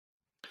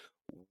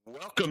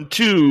Welcome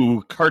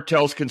to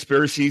Cartels,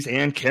 Conspiracies,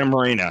 and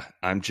Camarena.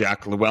 I'm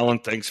Jack Llewellyn.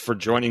 Thanks for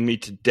joining me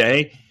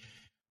today.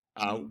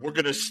 We're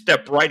going to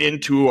step right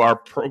into our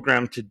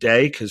program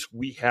today because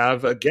we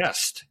have a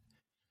guest.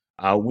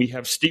 We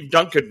have Steve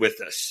Duncan with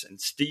us,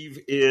 and Steve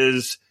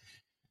is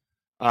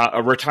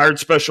a retired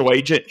special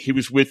agent. He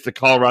was with the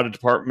Colorado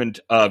Department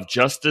of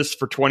Justice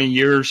for 20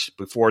 years.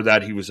 Before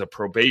that, he was a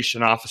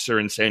probation officer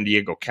in San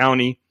Diego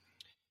County.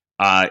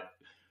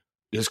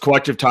 His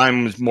collective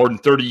time was more than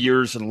 30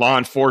 years in law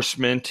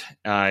enforcement.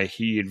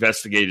 He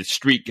investigated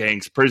street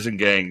gangs, prison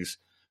gangs,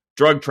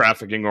 drug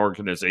trafficking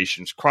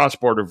organizations,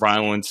 cross-border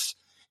violence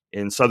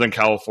in Southern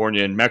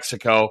California and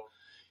Mexico.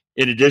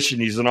 In addition,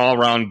 he's an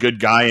all-around good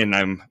guy, and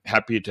I'm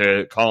happy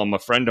to call him a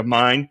friend of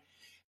mine.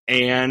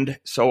 And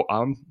so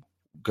I'm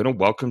going to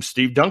welcome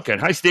Steve Duncan.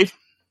 Hi, Steve.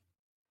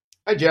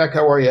 Hi, Jack.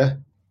 How are you?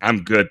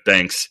 I'm good,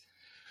 thanks.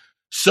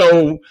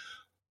 So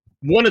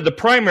one of the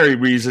primary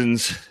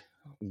reasons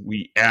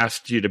we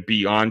asked you to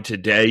be on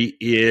today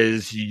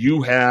is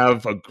you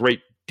have a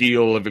great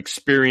deal of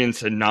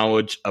experience and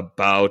knowledge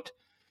about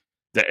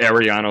the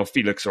Arellano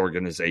Felix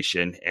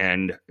organization,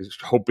 and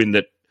hoping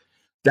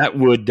that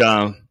would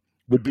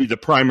be the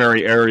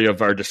primary area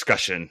of our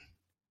discussion,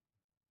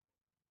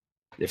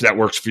 if that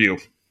works for you.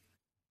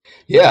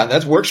 Yeah,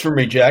 that works for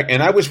me, Jack.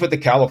 And I was with the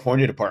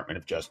California Department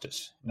of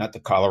Justice, not the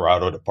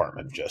Colorado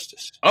Department of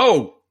Justice.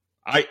 Oh,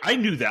 I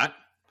knew that.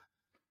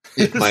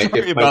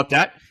 Sorry about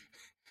that.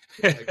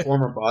 My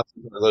former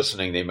bosses are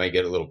listening, they might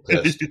get a little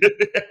pissed.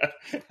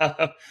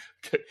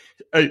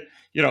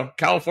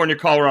 California,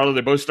 Colorado,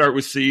 they both start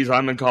with C's.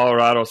 I'm in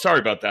Colorado. Sorry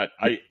about that.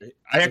 I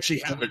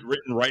actually have it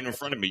written right in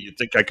front of me. You'd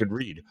think I could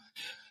read.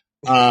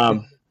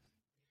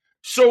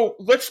 So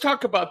let's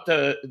talk about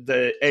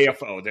the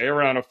AFO, the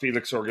Arellano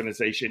Felix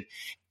organization.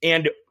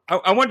 And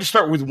I wanted to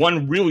start with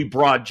one really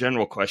broad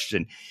general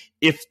question.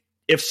 If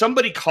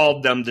somebody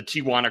called them the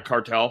Tijuana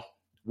Cartel,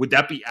 would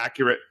that be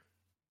accurate?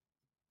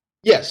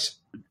 Yes.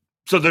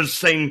 So they're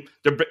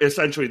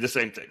essentially the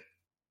same thing.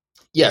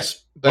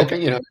 Yes. But,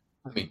 okay.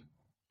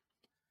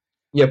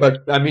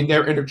 But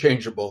they're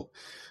interchangeable.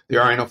 The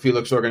Arellano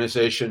Felix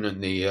organization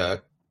and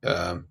the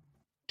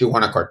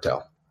Tijuana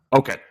Cartel.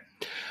 Okay.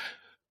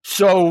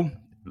 So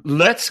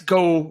let's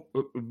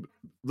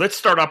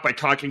start off by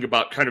talking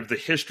about kind of the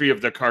history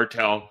of the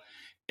cartel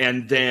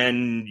and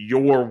then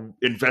your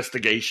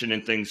investigation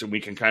and things, and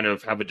we can kind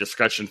of have a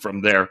discussion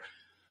from there.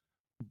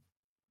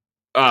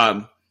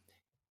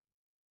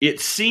 It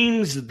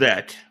seems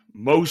that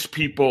most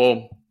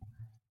people,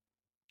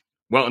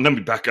 well, let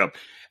me back up.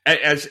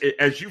 As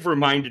you've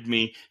reminded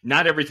me,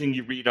 not everything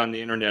you read on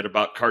the internet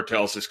about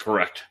cartels is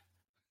correct.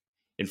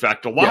 In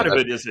fact, a lot of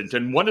it isn't.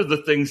 And one of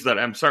the things that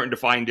I'm starting to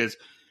find is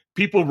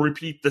people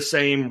repeat the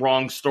same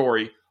wrong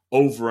story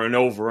over and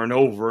over and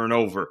over and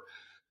over.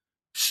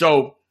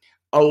 So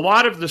a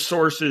lot of the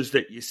sources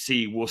that you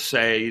see will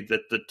say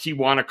that the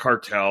Tijuana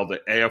Cartel, the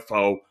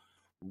AFO,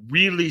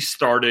 really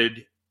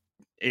started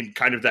in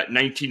kind of that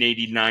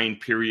 1989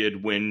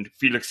 period when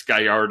Felix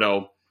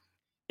Gallardo,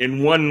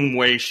 in one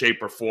way, shape,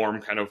 or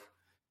form, kind of,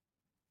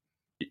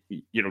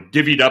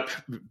 divvied up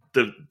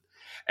the.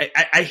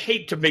 I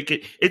hate to make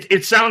it.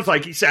 It sounds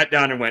like he sat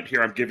down and went,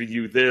 "Here, I'm giving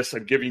you this.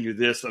 I'm giving you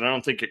this," and I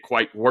don't think it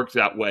quite worked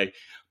that way.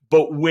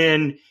 But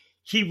when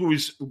he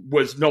was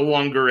no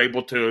longer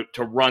able to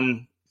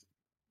run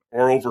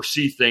or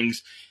oversee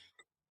things,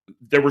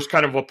 there was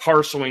kind of a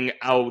parceling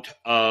out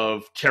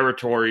of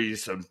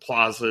territories and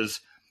plazas.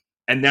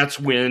 And that's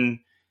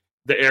when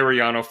the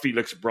Arellano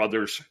Felix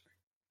brothers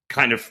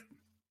kind of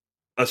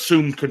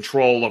assumed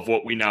control of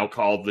what we now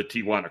call the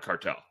Tijuana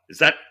Cartel. Is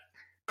that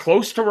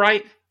close to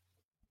right?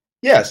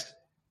 Yes.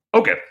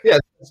 Okay. Yeah,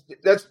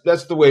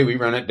 that's the way we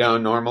run it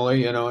down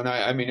normally, And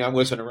I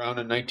wasn't around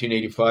in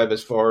 1985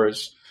 as far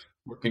as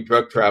working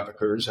drug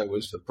traffickers. I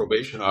was a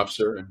probation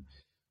officer,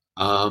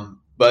 and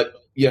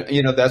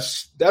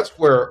that's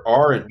where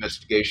our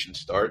investigation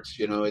starts.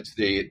 It's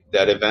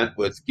that event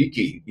with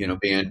Kiki,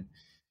 being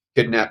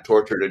kidnapped,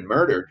 tortured, and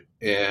murdered,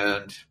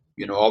 and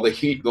all the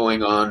heat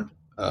going on.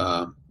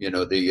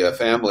 The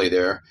family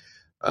there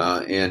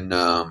in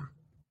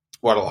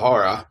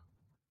Guadalajara,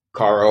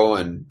 Caro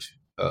and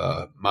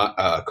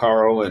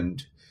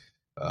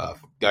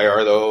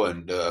Gallardo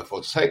and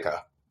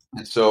Fonseca,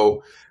 and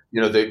so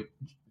the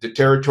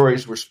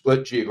territories were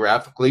split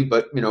geographically,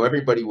 but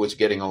everybody was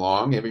getting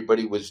along.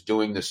 Everybody was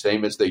doing the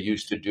same as they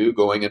used to do,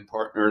 going in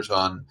partners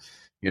on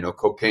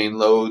cocaine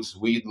loads,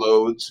 weed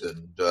loads,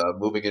 and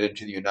moving it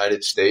into the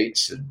United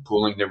States and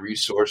pooling their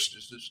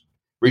resources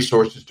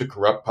to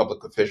corrupt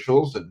public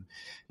officials and,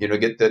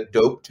 get that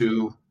dope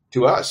to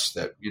us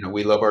that,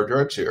 we love our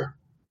drugs here.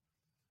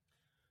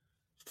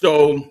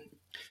 So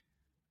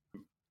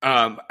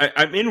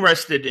I'm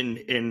interested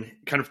in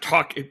kind of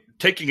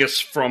taking us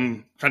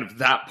from kind of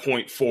that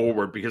point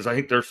forward, because I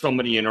think there's so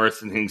many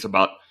interesting things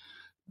about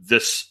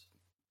this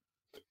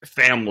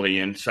family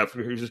and stuff.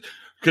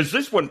 Because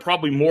this one,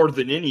 probably more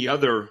than any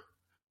other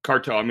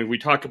cartel. We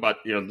talk about,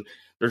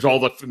 there's all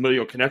the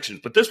familial connections,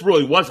 but this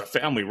really was a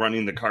family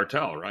running the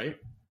cartel, right?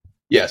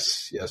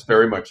 Yes,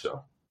 very much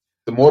so.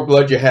 The more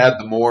blood you had,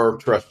 the more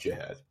trust you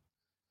had.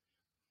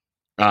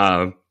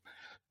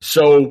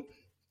 So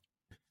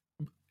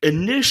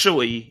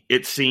initially,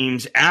 it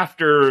seems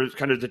after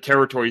kind of the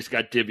territories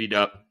got divvied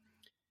up,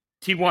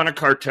 Tijuana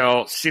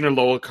Cartel,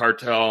 Sinaloa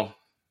Cartel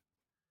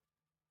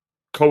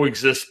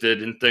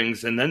coexisted and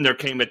things, and then there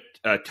came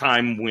a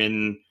time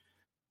when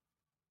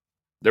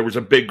there was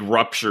a big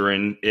rupture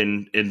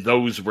in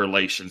those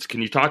relations.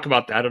 Can you talk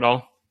about that at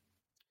all?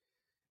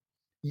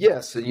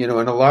 Yes, and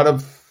and a lot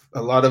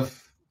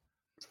of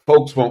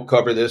folks won't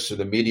cover this, or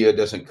the media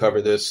doesn't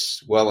cover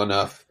this well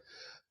enough.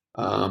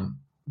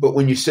 But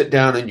when you sit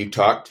down and you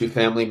talk to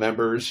family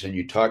members and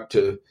you talk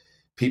to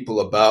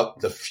people about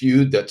the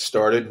feud that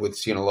started with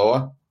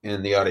Sinaloa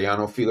and the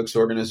Arellano Felix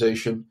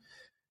organization,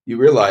 you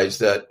realize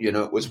that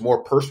it was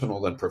more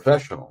personal than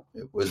professional.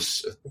 It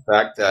was the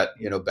fact that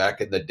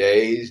back in the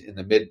days, in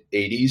the mid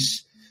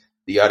 '80s,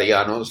 the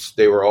Arellanos,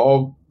 they were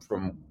all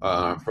from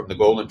the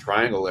Golden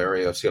Triangle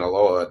area of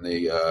Sinaloa and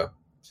the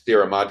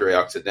Sierra Madre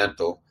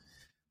Occidental,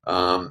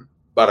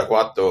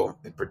 Baraguato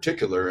in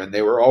particular, and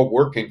they were all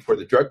working for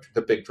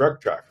the big drug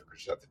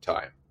traffickers at the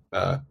time,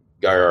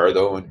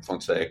 Gallardo and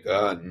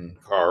Fonseca and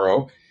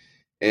Caro,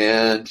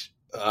 and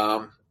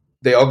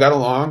they all got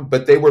along,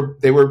 but they were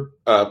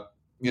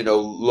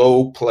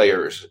low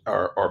players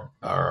or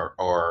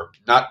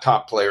not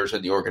top players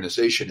in the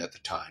organization at the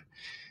time.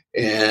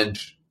 And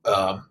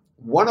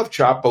one of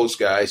Chapo's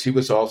guys, he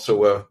was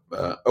also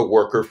a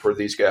worker for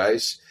these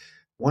guys.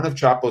 One of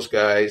Chapo's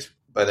guys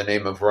by the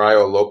name of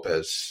Rayo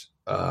Lopez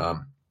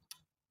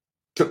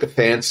took a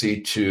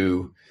fancy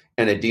to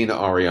Enedina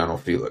Arellano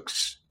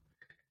Felix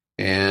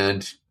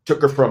and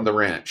took her from the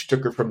ranch,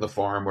 took her from the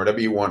farm, whatever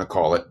you want to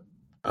call it,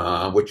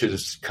 which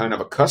is kind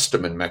of a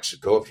custom in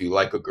Mexico. If you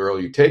like a girl,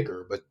 you take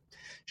her. But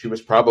she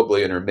was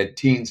probably in her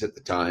mid-teens at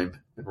the time,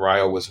 and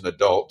Rayo was an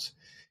adult.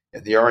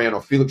 And the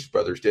Arellano Felix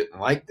brothers didn't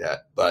like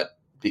that. But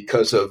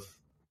because of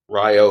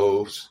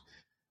Rayo's,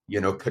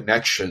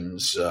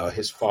 connections,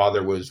 his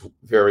father was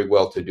very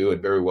well-to-do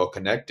and very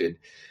well-connected.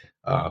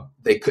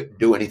 They couldn't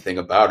do anything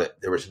about it.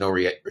 There was no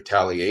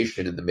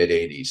retaliation in the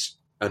mid-'80s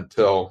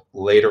until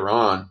later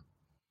on,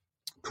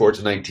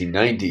 towards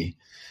 1990,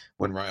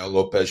 when Rayo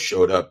Lopez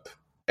showed up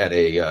at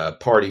a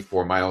party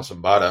for Mayo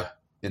Zambada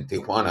in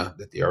Tijuana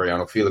that the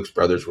Arellano Felix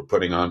brothers were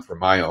putting on for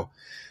Mayo.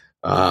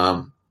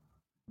 Ramon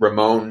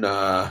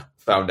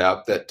found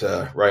out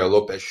that Rayo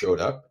Lopez showed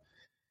up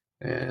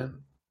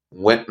and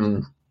went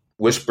and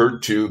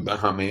whispered to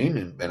Benjamin,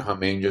 and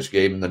Benjamin just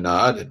gave him the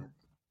nod,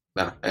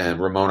 and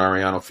Ramon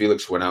Arellano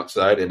Felix went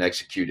outside and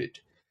executed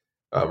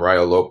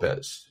Rayo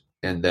Lopez,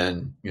 and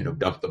then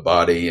dumped the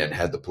body and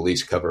had the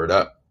police cover it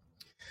up.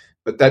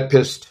 But that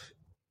pissed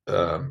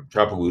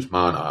Chapo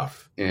Guzman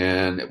off,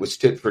 and it was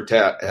tit for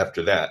tat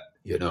after that,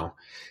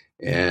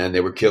 and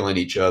they were killing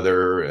each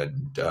other,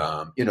 and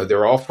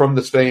they're all from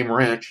the same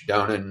ranch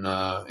down in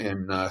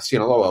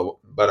Sinaloa,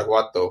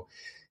 Baraguato,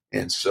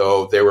 and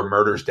so there were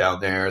murders down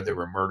there. There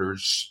were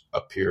murders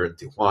up here in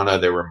Tijuana.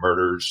 There were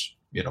murders,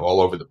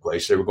 all over the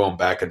place. They were going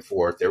back and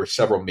forth. There were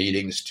several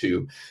meetings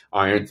to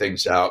iron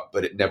things out,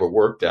 but it never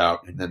worked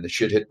out. And then the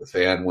shit hit the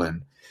fan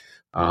when,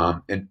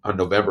 on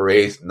November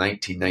 8th,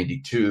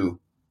 1992,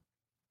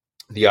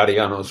 the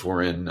Arellanos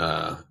were in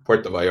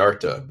Puerto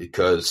Vallarta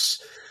because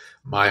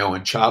Mayo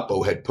and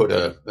Chapo had put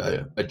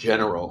a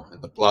general in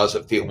the plaza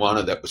of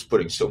Tijuana that was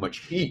putting so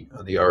much heat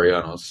on the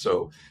Arellanos.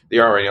 So the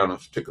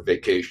Arellanos took a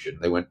vacation.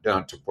 They went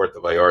down to Puerto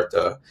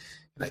Vallarta,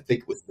 and I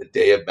think it was the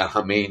day of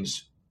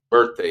Benjamin's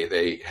birthday.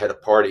 They had a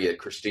party at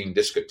Christine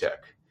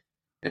Discotheque,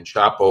 and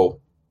Chapo,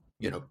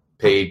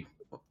 paid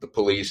the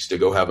police to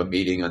go have a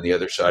meeting on the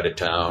other side of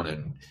town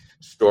and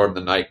stormed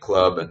the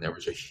nightclub, and there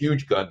was a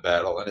huge gun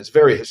battle, and it's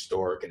very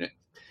historic, and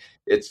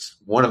it's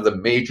one of the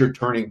major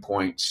turning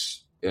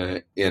points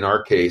in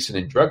our case and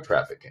in drug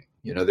trafficking.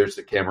 There's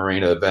the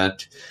Camarena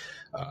event,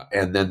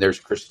 and then there's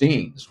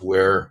Christine's,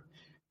 where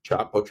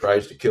Chapo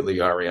tries to kill the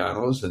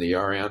Arellanos, and the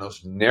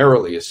Arellanos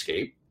narrowly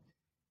escape,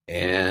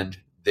 and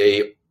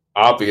they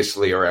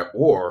obviously are at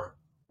war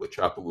with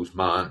Chapo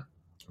Guzman.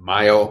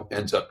 Mayo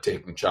ends up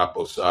taking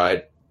Chapo's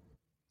side.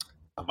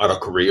 Amado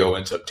Carrillo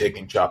ends up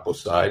taking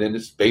Chapo's side, and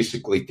it's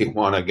basically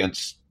Tijuana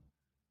against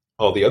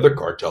all the other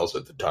cartels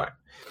at the time.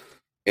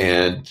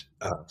 And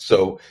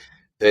so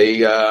they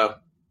had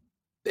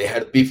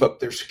to beef up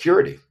their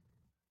security.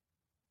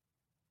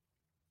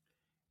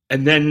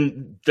 And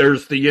then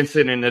there's the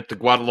incident at the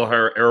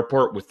Guadalajara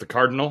airport with the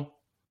Cardinal.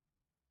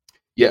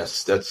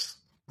 Yes, that's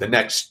the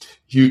next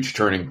huge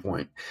turning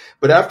point.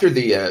 But after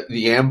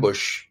the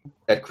ambush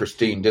at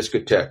Christine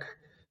Discotheque,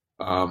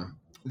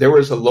 there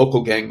was a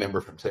local gang member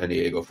from San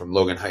Diego, from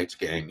Logan Heights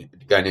gang,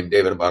 a guy named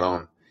David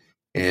Baron.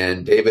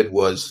 And David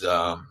was,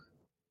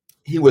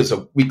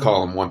 we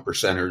call them one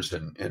percenters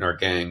in our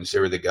gangs. They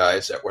were the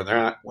guys that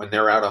when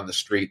they're out on the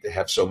street, they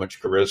have so much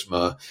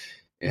charisma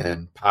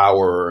and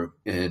power,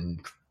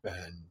 and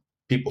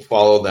people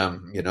follow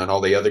them, and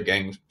all the other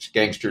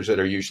gangsters that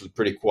are usually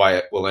pretty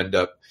quiet will end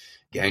up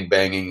gang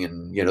banging,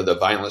 and the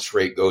violence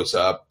rate goes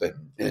up,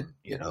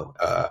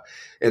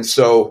 and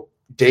so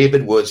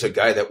David was a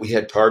guy that we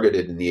had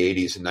targeted in the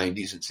 80s and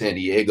 90s in San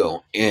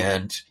Diego.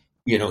 And,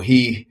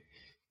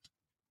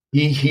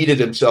 he heated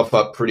himself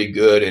up pretty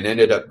good and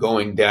ended up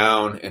going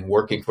down and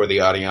working for the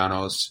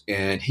Arellanos.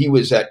 And he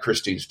was at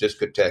Christine's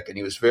discotheque, and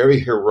he was very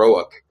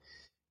heroic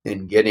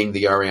in getting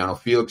the Arellano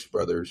Felix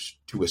brothers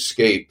to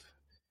escape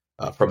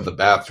from the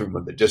bathroom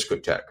of the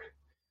discotheque.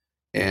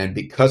 And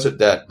because of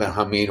that,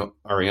 Benjamin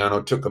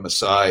Arellano took him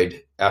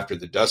aside after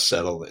the dust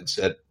settled and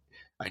said,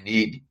 I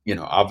need,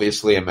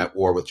 obviously I'm at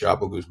war with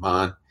Chapo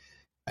Guzman.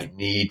 I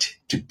need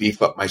to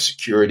beef up my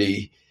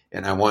security,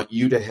 and I want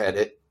you to head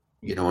it,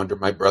 under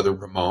my brother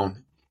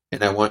Ramon,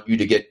 and I want you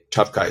to get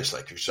tough guys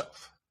like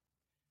yourself.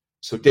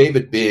 So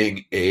David,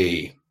 being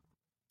a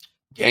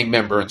gang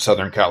member in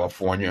Southern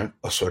California,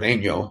 a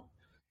Sureño,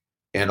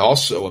 and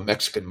also a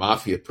Mexican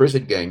mafia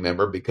prison gang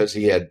member because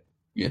he had,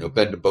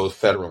 been to both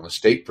federal and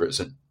state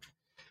prison,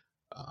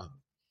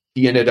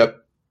 he ended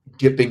up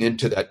dipping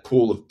into that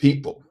pool of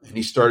people, and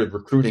he started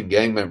recruiting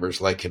gang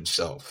members like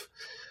himself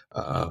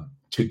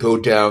to go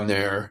down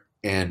there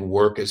and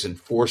work as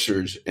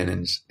enforcers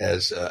and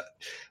as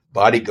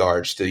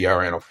bodyguards to the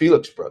Arellano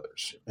Felix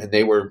brothers. And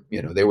they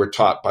were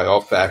taught by all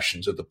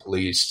factions of the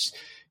police,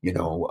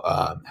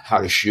 how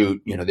to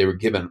shoot. They were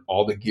given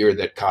all the gear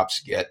that cops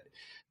get.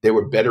 They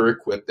were better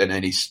equipped than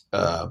any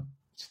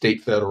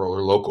state, federal,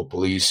 or local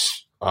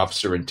police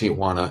officer in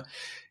Tijuana,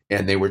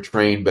 and they were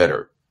trained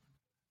better.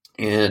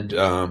 And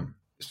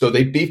so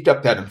they beefed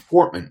up that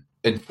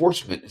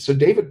enforcement. So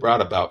David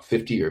brought about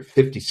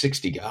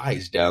 60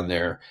 guys down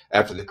there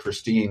after the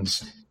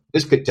Christine's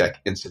discotheque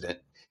incident.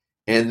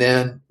 And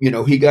then,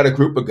 he got a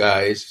group of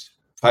guys,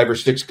 5 or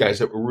 6 guys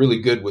that were really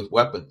good with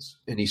weapons.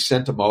 And he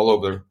sent them all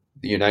over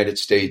the United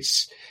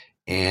States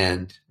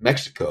and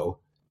Mexico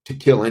to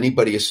kill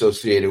anybody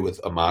associated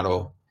with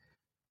Amado,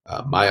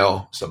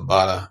 Mayo,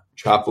 Zambada,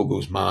 Chapo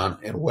Guzman,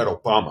 and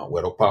Huero Palma.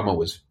 Huero Palma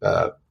was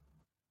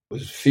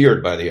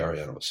feared by the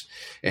Arellanos,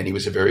 and he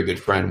was a very good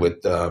friend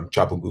with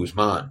Chapo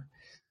Guzman.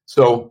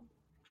 So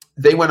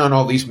they went on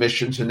all these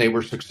missions, and they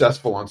were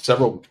successful on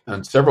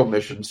several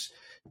missions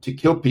to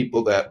kill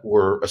people that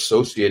were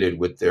associated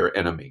with their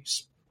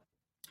enemies.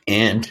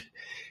 And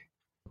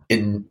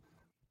in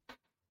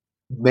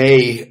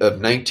May of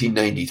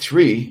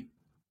 1993,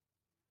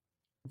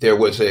 there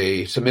was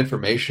some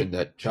information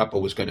that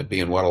Chapo was going to be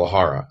in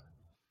Guadalajara.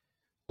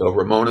 So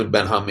Ramon and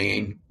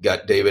Benjamin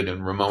got David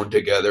and Ramon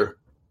together,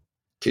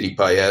 Kitty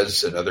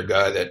Paez, another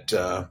guy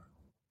that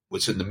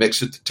was in the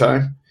mix at the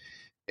time,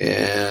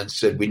 and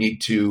said, we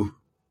need to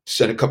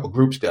send a couple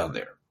groups down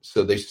there.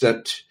 So they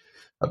sent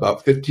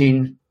about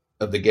 15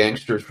 of the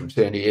gangsters from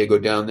San Diego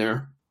down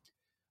there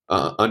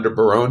under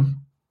Barón,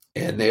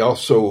 and they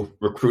also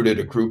recruited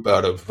a group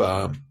out of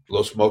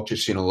Los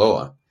Mochis,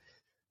 Sinaloa,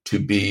 to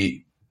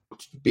be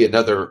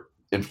another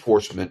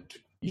enforcement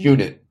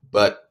unit,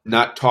 but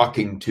not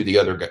talking to the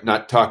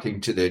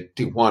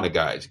Tijuana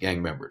guys,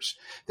 gang members.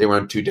 They were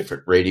on 2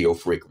 different radio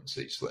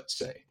frequencies, let's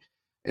say.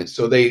 And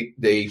so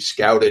they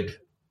scouted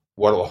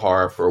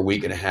Guadalajara for a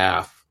week and a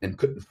half and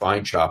couldn't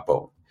find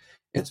Chapo.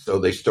 And so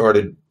they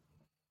started,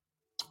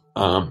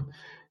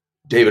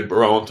 David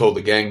Barón told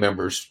the gang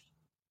members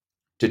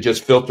to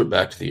just filter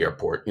back to the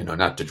airport,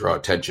 not to draw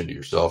attention to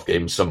yourself,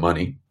 gave them some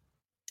money.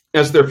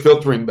 As they're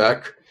filtering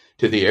back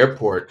to the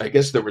airport, I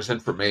guess there was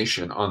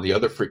information on the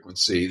other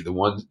frequency,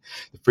 the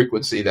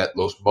frequency that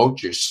Los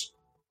Mochis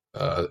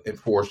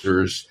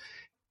enforcers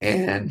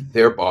and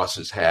their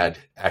bosses had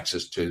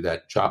access to,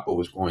 that Chapo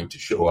was going to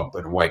show up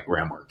in a white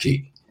Grand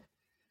Marquis.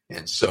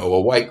 And so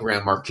a white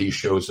Grand Marquis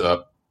shows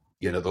up.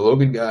 The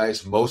Logan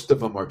guys, most of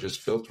them are just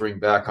filtering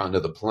back onto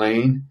the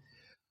plane.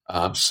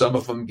 Some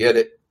of them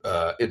get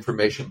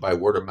information by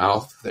word of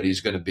mouth that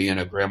he's going to be in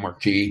a Grand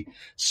Marquis.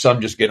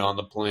 Some just get on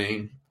the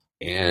plane,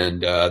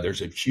 and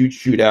there's a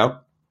huge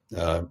shootout.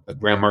 A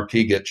Grand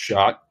Marquis gets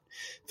shot,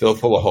 filled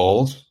full of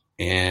holes.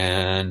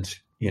 And,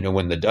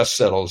 when the dust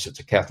settles, it's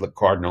a Catholic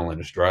cardinal and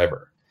his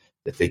driver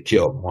that they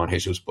killed, Juan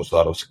Jesus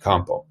Posados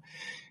Ocampo.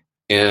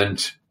 And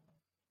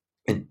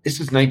this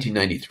is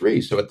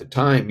 1993. So at the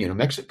time,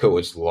 Mexico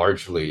is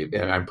largely,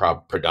 I'm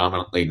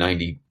predominantly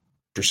 90%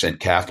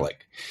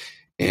 Catholic.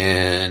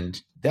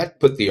 And that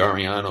put the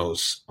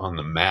Arellanos on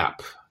the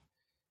map,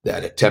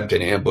 that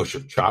attempted ambush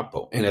of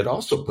Chapo. And it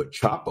also put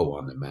Chapo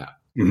on the map.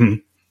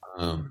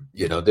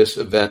 Mm-hmm. This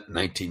event in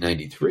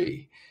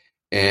 1993.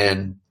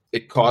 And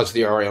it caused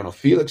the Arellano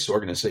Felix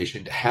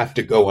organization to have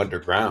to go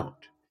underground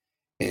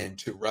and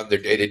to run their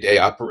day-to-day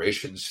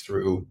operations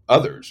through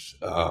others,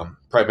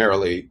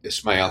 primarily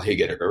Ismael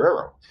Higuera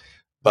Guerrero.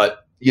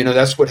 But,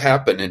 that's what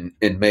happened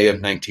in May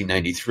of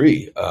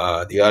 1993.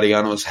 The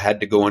Arellanos had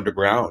to go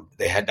underground.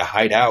 They had to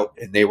hide out,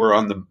 and they were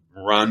on the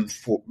run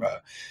for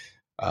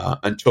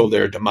until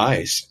their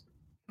demise.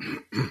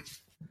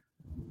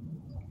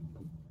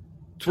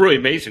 It's really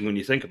amazing when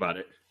you think about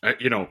it.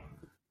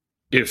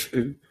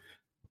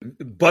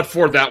 But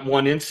for that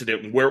one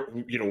incident, where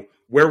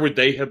would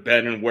they have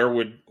been, and where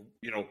would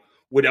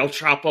El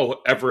Chapo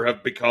ever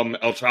have become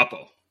El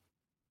Chapo?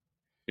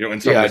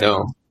 I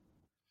know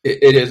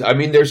it is. I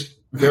mean, there's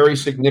very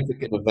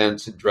significant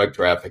events in drug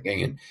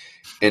trafficking,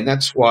 and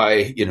that's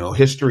why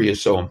history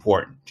is so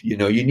important. You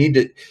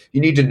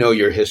need to know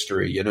your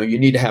history. You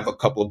need to have a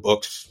couple of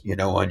books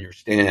on your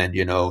stand.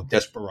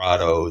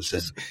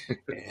 Desperados,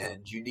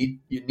 and you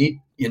need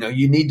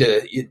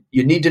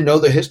to know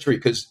the history,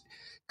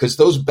 because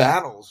those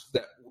battles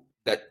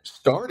that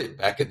started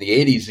back in the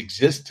 80s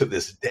exist to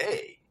this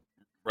day.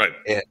 Right.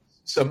 And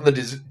some of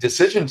the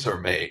decisions are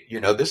made.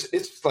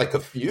 It's like a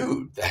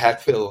feud, the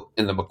Hatfield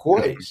and the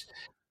McCoys.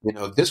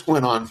 This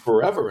went on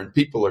forever, and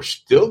people are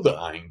still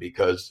dying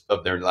because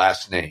of their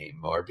last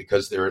name or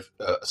because they're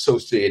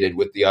associated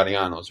with the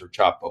Arellanos or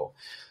Chapo.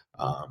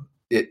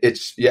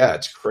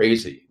 It's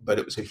crazy, but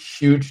it was a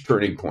huge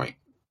turning point.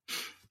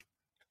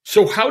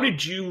 So how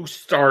did you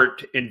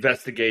start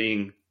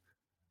investigating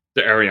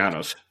the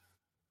Arellanos?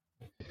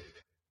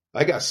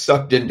 I got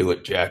sucked into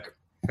it, Jack.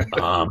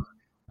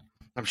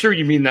 I'm sure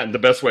you mean that in the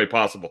best way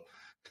possible.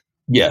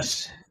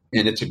 Yes,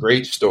 and it's a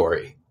great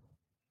story.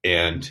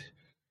 And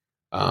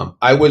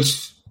I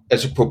was,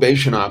 as a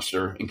probation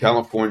officer in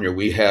California,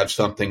 we have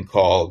something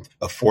called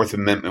a Fourth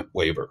Amendment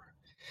waiver.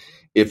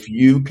 If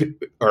you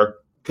are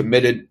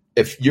convicted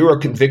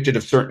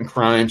of certain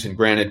crimes and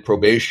granted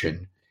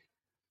probation,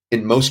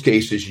 in most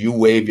cases, you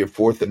waive your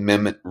Fourth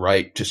Amendment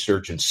right to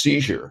search and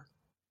seizure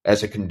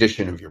as a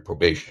condition of your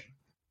probation.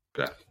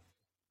 Okay.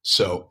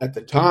 So at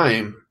the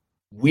time,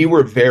 we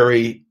were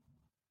very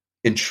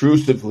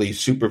intrusively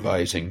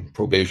supervising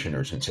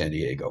probationers in San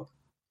Diego.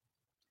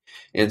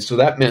 And so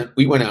that meant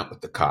we went out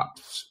with the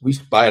cops. We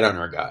spied on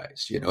our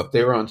guys. If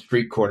they were on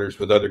street corners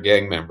with other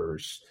gang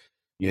members,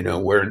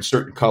 wearing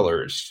certain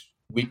colors,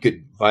 we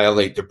could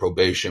violate their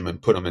probation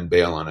and put them in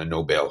bail on a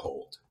no bail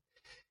hold.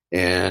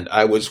 And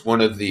I was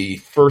one of the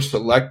first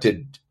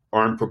elected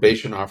armed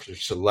probation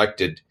officers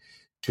selected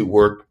to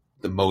work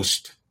the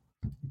most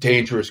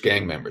dangerous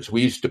gang members.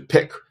 We used to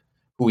pick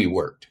who we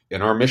worked,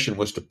 and our mission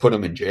was to put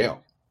them in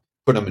jail,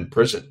 put them in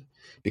prison,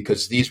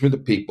 because these were the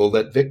people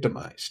that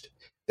victimized.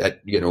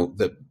 That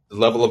the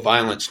level of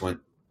violence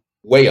went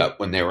way up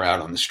when they were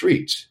out on the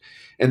streets,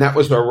 and that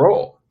was our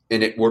role,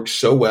 and it worked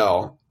so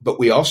well. But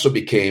we also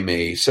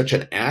became such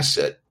an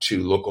asset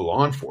to local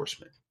law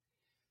enforcement.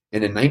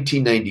 And in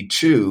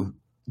 1992,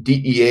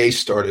 DEA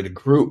started a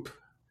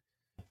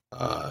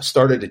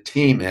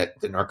team at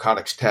the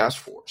Narcotics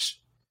Task Force,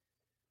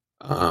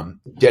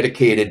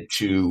 dedicated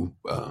to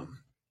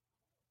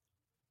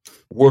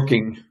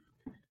working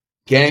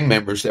gang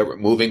members that were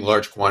moving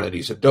large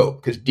quantities of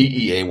dope, because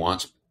DEA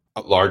wants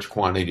large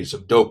quantities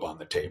of dope on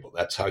the table.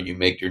 That's how you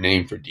make your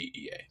name for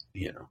DEA.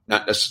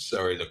 Not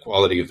necessarily the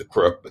quality of the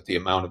crook, but the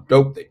amount of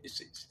dope that you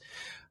seize.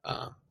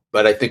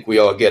 But I think we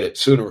all get it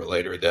sooner or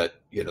later that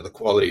the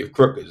quality of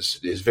crook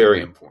is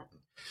very important.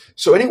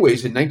 So,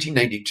 anyways, in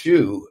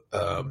 1992,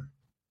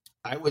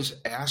 I was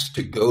asked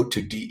to go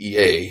to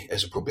DEA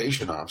as a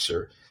probation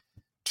officer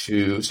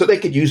so they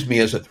could use me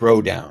as a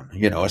throwdown,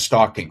 a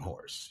stalking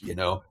horse.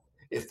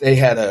 If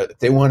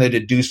they wanted to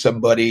do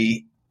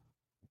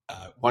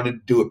wanted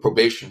to do a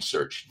probation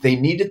search, they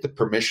needed the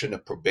permission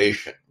of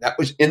probation. That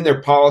was in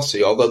their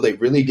policy, although they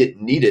really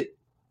didn't need it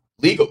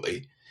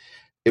legally.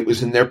 It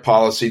was in their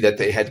policy that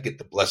they had to get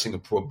the blessing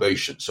of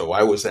probation. So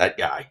I was that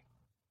guy.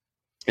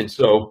 And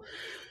so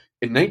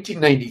in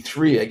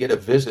 1993, I get a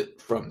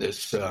visit from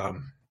this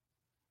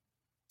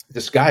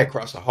guy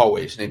across the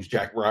hallway. His name's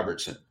Jack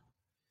Robertson.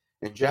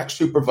 And Jack's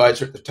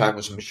supervisor at the time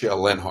was Michelle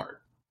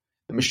Lenhart.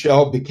 And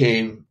Michelle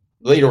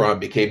later on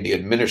became the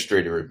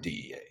administrator of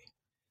DEA.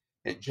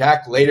 And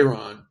Jack later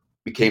on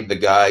became the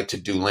guy to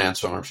do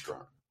Lance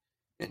Armstrong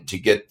and to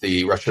get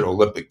the Russian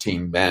Olympic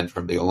team banned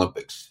from the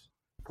Olympics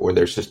for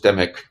their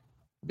systemic,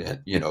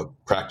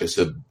 practice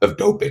of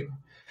doping.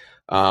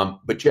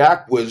 But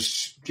Jack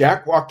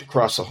walked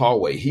across the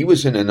hallway. He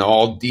was in an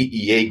all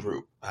DEA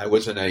group. I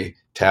was in a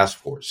task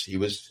force. He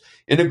was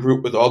in a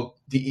group with all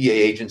DEA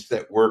agents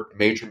that worked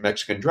major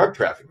Mexican drug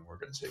trafficking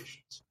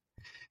organizations.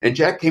 And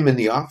Jack came in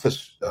the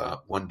office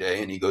one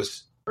day and he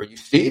goes, "Are you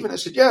Steve?" And I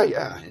said,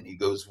 yeah. And he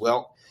goes,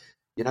 "Well,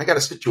 I got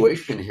a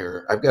situation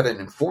here. I've got an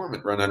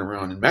informant running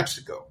around in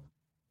Mexico.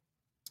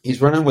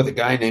 He's running with a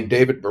guy named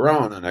David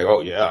Barone." And I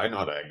go, "Yeah, I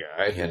know that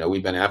guy.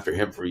 We've been after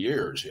him for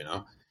years,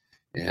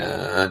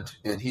 And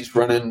he's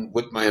running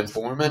with my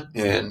informant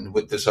and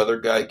with this other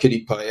guy,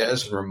 Kitty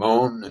Paez and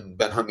Ramon and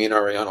Benjamin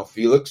Arellano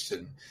Felix.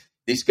 And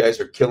these guys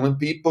are killing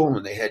people.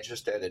 And they had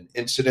just had an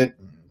incident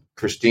in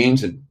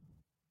Christine's and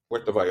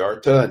Puerto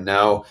Vallarta. And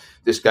now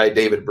this guy,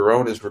 David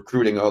Barone, is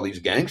recruiting all these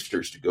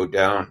gangsters to go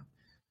down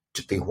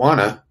to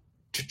Tijuana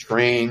to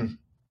train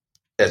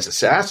as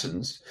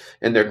assassins.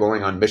 And they're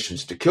going on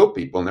missions to kill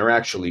people. And they're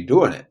actually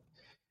doing it.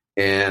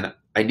 And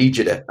I need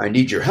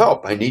your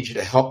help. I need you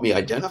to help me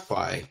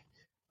identify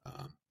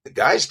the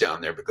guys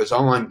down there, because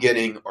all I'm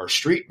getting are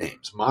street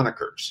names,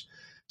 monikers.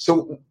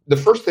 So the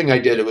first thing I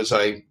did was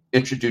I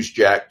introduced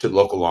Jack to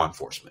local law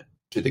enforcement,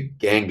 to the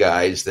gang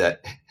guys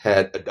that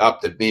had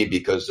adopted me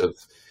because of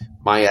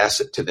my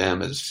asset to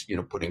them as,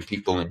 putting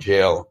people in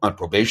jail on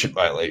probation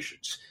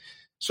violations.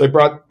 So I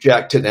brought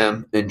Jack to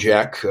them, and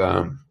Jack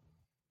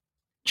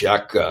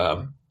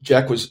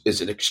Jack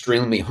is an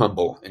extremely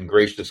humble and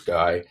gracious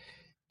guy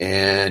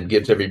and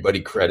gives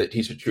everybody credit.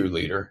 He's a true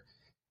leader.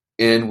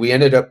 And we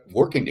ended up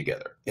working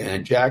together.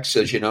 And Jack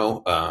says,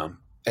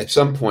 at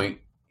some point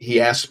he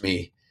asked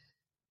me,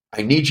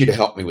 I need you to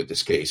help me with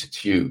this case. It's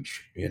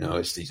huge.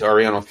 It's these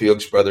Arellano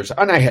Felix brothers.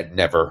 And I had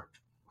never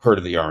heard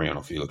of the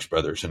Arellano Felix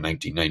brothers in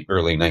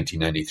early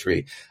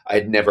 1993. I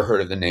had never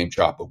heard of the name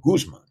Chapo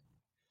Guzman.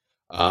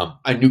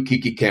 I knew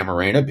Kiki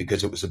Camarena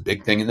because it was a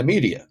big thing in the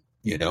media,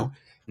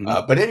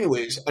 Mm-hmm. But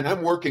anyways, and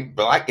I'm working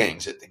black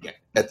gangs at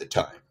the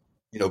time,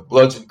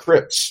 Bloods and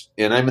Crips.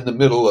 And I'm in the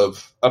middle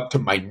of up to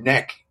my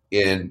neck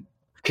in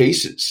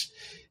cases.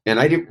 And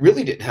I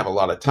really didn't have a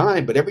lot of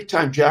time. But every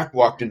time Jack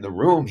walked in the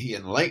room, he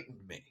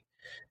enlightened me.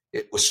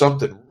 It was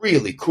something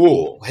really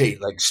cool. Hey,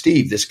 like,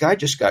 Steve, this guy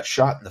just got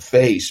shot in the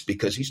face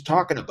because he's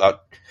talking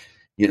about,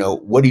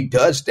 what he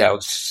does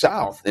down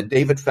south. And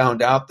David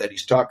found out that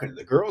he's talking to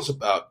the girls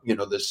about,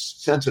 this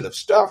sensitive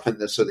stuff.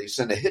 And so they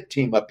sent a hit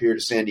team up here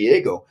to San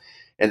Diego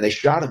and they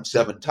shot him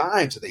 7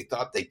 times. And they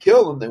thought they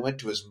killed him. They went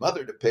to his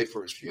mother to pay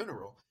for his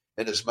funeral.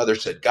 And his mother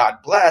said, God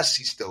bless,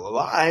 he's still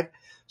alive.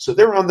 So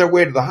they're on their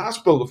way to the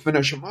hospital to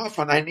finish him off.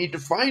 And I need to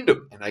find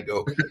him. And I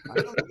go,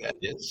 I know who that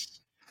is.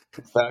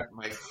 In fact,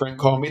 my friend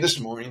called me this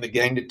morning, the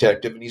gang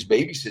detective, and he's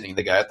babysitting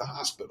the guy at the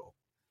hospital.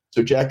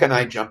 So Jack and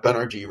I jump on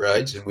our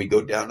G-Rides, and we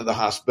go down to the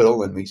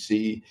hospital, and we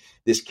see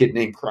this kid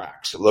named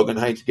Cracks, a Logan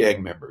Heights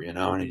gang member,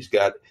 and he's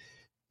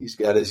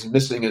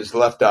missing his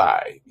left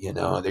eye,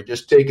 They're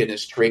just taking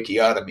his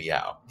tracheotomy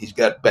out. He's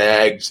got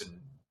bags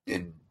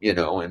and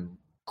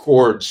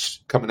cords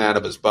coming out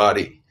of his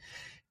body.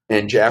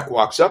 And Jack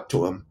walks up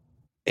to him,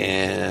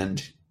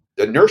 and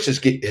the nurses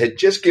had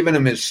just given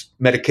him his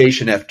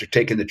medication after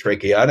taking the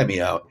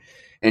tracheotomy out.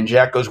 And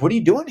Jack goes, what are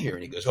you doing here?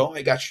 And he goes,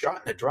 I got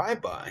shot in a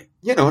drive-by.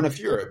 And if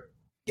you're a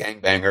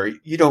gangbanger,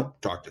 you don't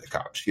talk to the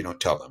cops. You don't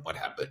tell them what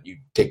happened. You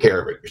take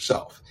care of it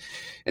yourself.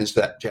 And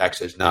so Jack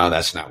says, no,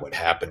 that's not what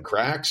happened,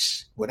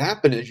 Cracks. What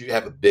happened is you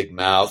have a big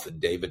mouth,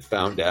 and David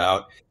found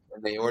out,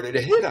 and they ordered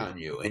a hit on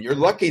you. And you're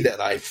lucky that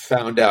I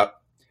found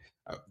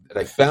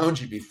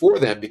you before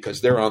them because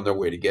they're on their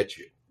way to get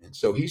you. And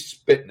so he's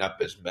spitting up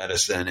his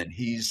medicine, and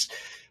he's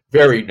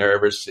very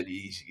nervous, and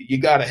you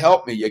got to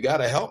help me. You got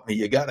to help me.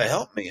 You got to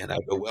help me. And I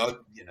go, well,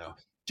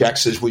 Jack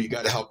says, well, you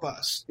got to help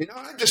us.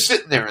 I'm just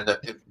sitting there in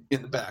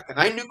the back, and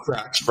I knew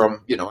Cracks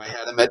from, I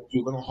had him at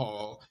juvenile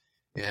hall,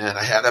 and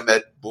I had him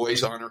at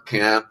boys honor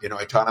camp.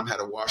 I taught him how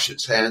to wash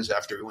his hands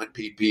after he went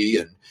pee-pee,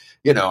 and,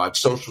 I have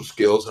social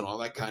skills and all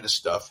that kind of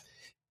stuff.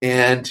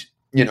 And,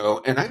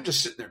 and I'm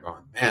just sitting there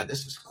going, man,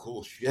 this is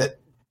cool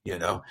shit,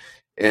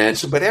 And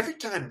so, but every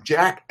time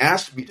Jack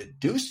asked me to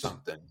do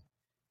something,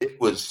 it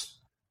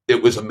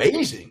was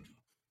amazing,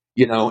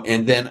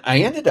 and then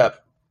I ended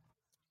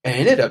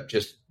up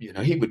just,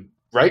 he would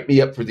write me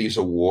up for these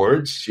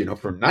awards,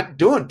 for not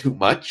doing too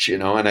much,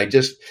 and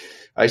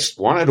I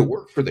wanted to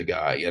work for the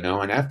guy, and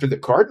after the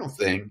Cardinal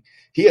thing,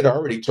 he had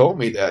already told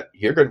me that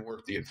you're going to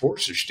work the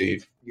enforcers,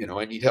 Steve.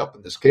 I need help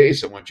in this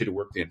case. I want you to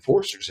work the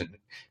enforcers. And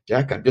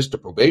Jack, I'm just a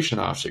probation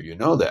officer.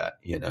 That,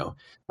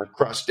 I'm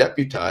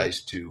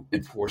cross-deputized to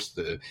enforce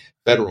the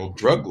federal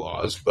drug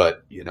laws,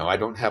 but, I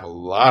don't have a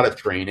lot of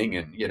training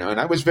and, and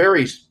I was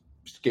very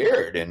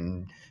scared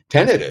and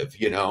tentative,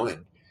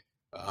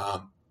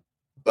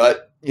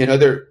 but,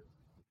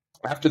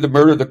 after the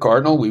murder of the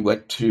Cardinal, we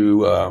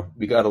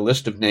got a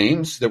list of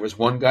names. There was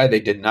one guy they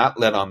did not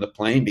let on the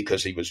plane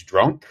because he was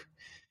drunk.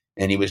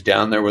 And he was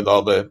down there with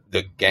all the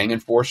gang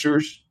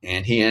enforcers,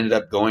 and he ended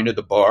up going to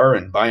the bar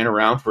and buying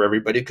around for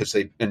everybody because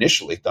they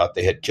initially thought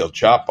they had killed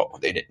Chapo.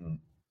 They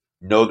didn't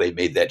know they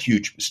made that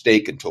huge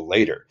mistake until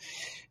later.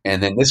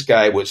 And then this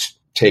guy was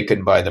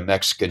taken by the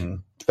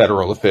Mexican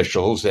federal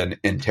officials and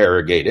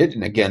interrogated.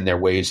 And again, their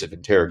ways of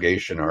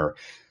interrogation are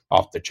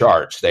off the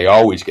charts. They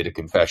always get a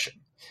confession.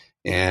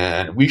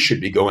 And we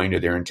should be going to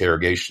their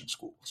interrogation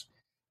schools.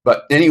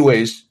 But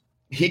anyways,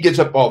 he gives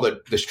up all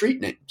the street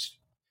names.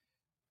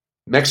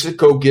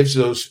 Mexico gives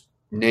those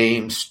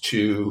names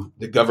to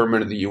the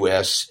government of the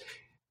U.S.,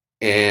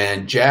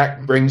 and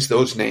Jack brings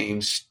those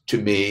names to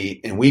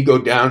me, and we go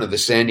down to the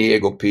San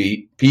Diego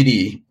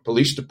PD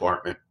police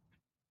department,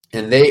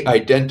 and they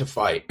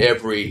identify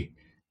every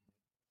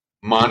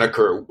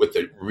moniker with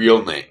a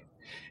real name.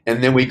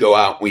 And then we go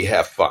out and we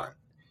have fun.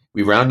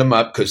 We round them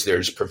up because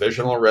there's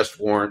provisional arrest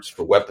warrants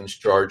for weapons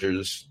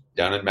charges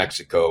down in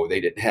Mexico. They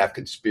didn't have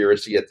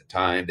conspiracy at the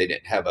time. They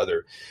didn't have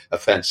other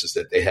offenses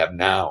that they have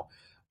now.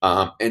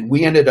 And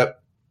we ended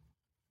up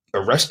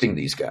arresting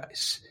these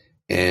guys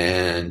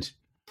and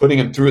putting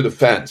them through the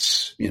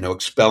fence,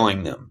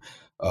 expelling them,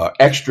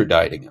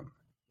 extraditing them,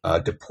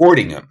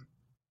 deporting them.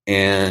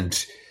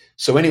 And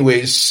so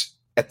anyways,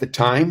 at the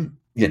time,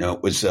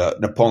 it was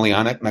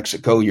Napoleonic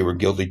Mexico. You were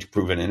guilty to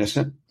proven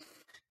innocent.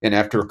 And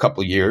after a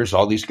couple of years,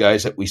 all these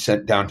guys that we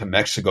sent down to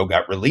Mexico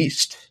got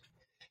released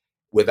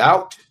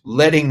without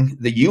letting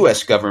the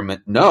U.S.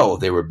 government know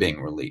they were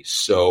being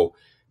released. So,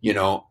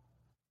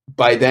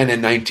 by then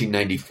in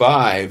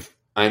 1995,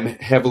 I'm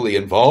heavily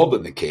involved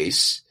in the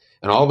case.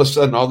 And all of a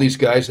sudden, all these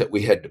guys that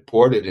we had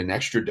deported and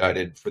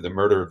extradited for the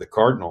murder of the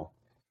Cardinal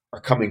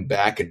are coming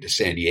back into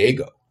San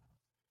Diego.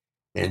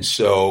 And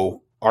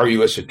so our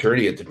U.S.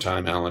 attorney at the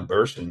time, Alan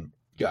Burson,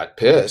 got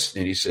pissed.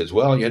 And he says,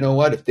 well, you know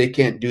what? If they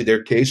can't do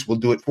their case, we'll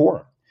do it for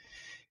them.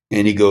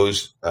 And he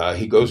goes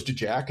to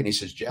Jack and he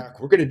says, Jack,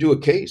 we're going to do a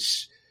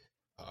case.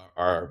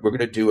 We're going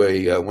to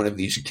do one of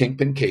these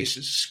kingpin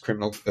cases,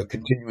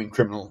 continuing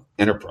criminal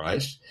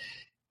enterprise.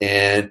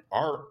 And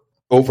our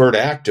overt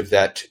act of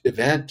that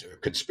event or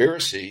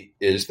conspiracy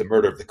is the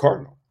murder of the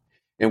Cardinal.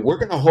 And we're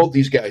going to hold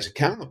these guys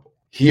accountable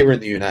here in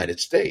the United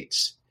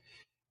States.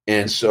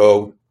 And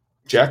so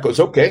Jack goes,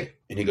 okay.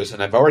 And he goes,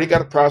 and I've already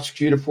got a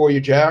prosecutor for you,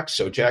 Jack.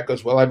 So Jack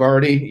goes, well, I've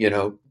already,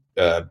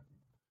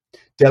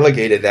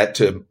 delegated that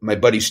to my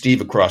buddy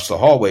Steve across the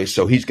hallway.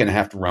 So he's going to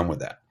have to run with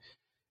that.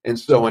 And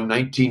so in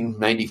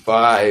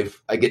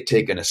 1995, I get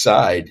taken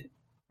aside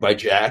by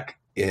Jack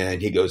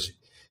and he goes,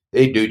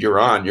 hey, dude, you're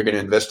on. You're going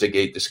to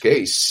investigate this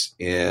case.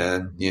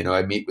 And,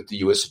 I meet with the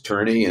U.S.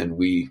 attorney and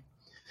we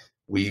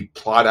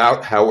plot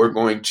out how we're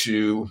going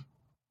to,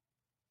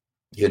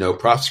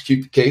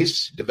 prosecute the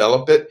case,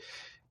 develop it.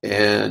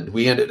 And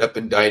we ended up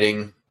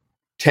indicting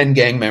 10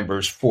 gang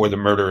members for the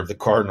murder of the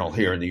Cardinal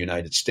here in the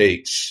United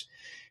States.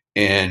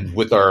 And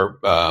with our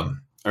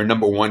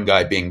number one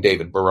guy being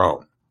David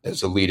Barone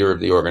as the leader of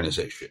the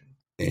organization.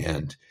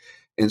 And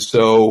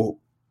so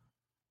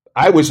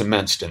I was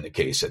immersed in the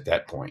case at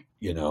that point,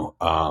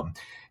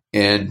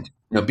 and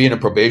being a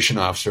probation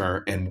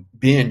officer and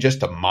being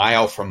just a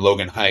mile from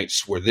Logan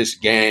Heights, where this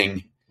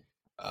gang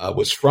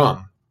was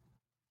from,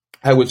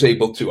 I was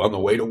able to, on the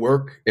way to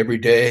work every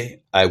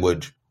day, I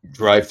would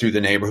drive through the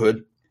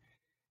neighborhood,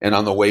 and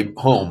on the way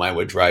home, I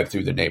would drive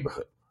through the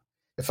neighborhood.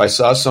 If I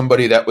saw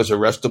somebody that was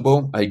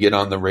arrestable, I get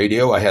on the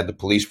radio. I had the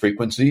police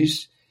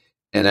frequencies.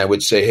 And I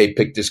would say, hey,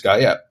 pick this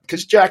guy up.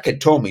 Because Jack had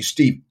told me,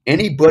 Steve,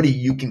 anybody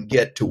you can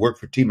get to work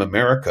for Team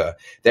America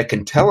that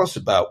can tell us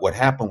about what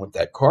happened with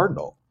that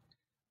Cardinal,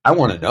 I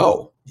want to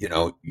know.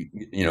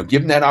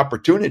 Give them that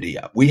opportunity.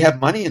 We have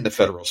money in the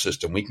federal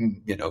system. We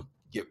can,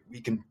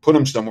 we can put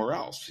them somewhere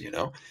else,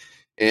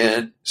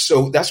 And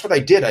so that's what I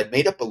did. I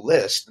made up a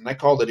list, and I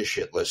called it a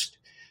shit list.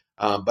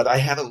 But I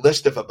had a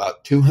list of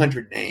about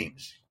 200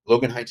 names,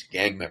 Logan Heights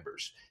gang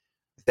members,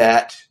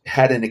 that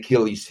had an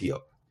Achilles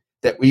heel,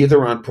 that were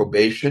either on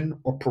probation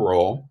or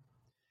parole,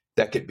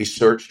 that could be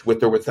searched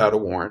with or without a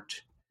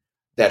warrant,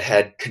 that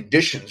had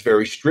conditions,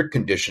 very strict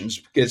conditions,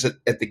 because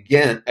at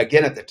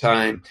the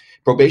time,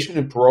 probation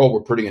and parole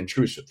were pretty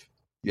intrusive.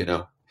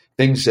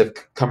 Things have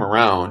come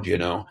around,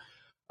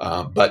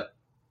 but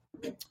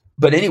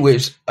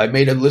anyways, I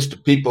made a list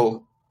of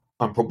people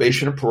on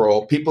probation and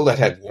parole, people that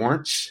had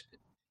warrants,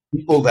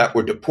 people that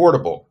were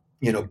deportable.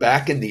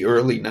 Back in the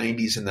early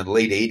 90s and the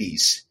late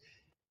 80s,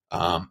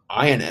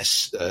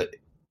 INS,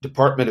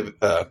 Department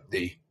of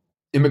the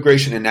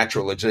Immigration and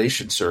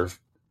Naturalization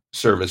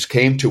Service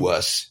came to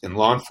us in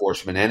law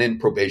enforcement and in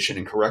probation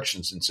and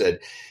corrections and said,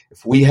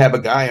 if you have a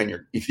guy on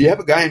your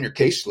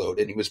caseload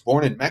and he was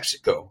born in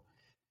Mexico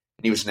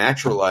and he was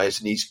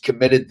naturalized and he's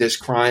committed this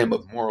crime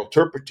of moral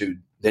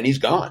turpitude, then he's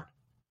gone.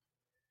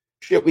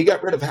 Shit, we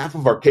got rid of half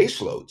of our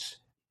caseloads,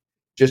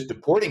 just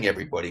deporting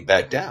everybody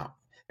back down.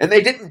 And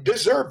they didn't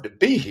deserve to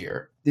be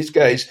here. These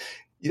guys,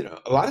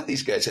 a lot of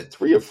these guys had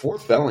 3 or 4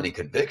 felony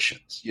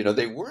convictions.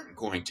 They weren't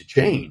going to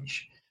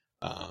change.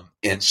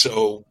 And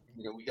so,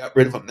 we got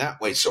rid of them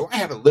that way. So I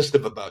have a list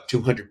of about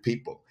 200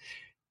 people.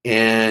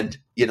 And,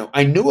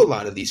 I knew a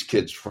lot of these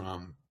kids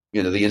from,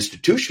 the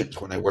institutions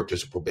when I worked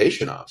as a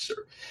probation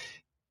officer.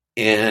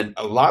 And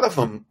a lot of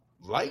them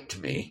liked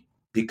me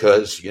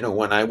because,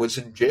 when I was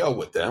in jail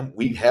with them,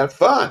 we had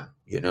fun.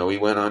 We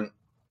went on,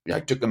 I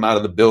took them out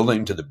of the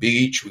building to the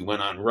beach. We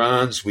went on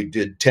runs. We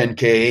did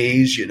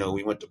 10Ks.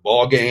 We went to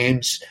ball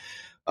games.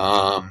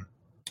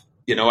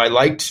 I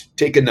liked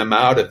taking them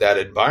out of that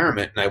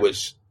environment, and I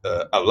was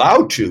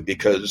allowed to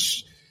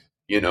because,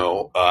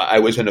 I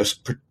was in a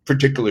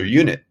particular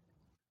unit.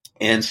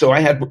 And so I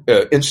had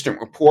instant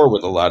rapport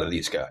with a lot of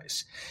these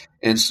guys.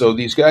 And so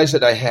these guys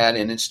that I had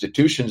in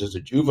institutions as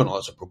a juvenile,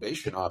 as a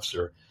probation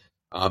officer,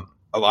 a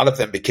lot of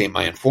them became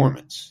my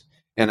informants.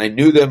 And I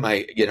knew them.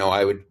 I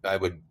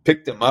would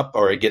pick them up,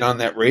 or I'd get on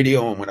that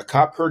radio. And when a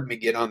cop heard me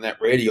get on that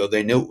radio,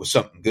 they knew it was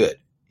something good,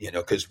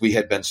 because we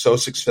had been so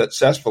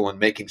successful in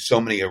making so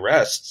many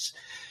arrests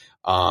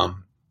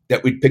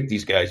that we'd pick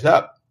these guys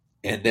up.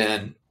 And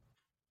then,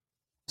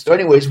 so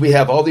anyways, we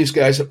have all these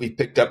guys that we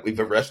picked up, we've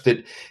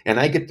arrested, and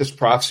I get this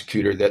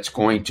prosecutor that's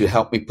going to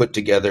help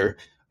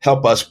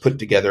us put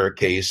together a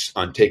case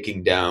on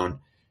taking down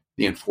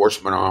the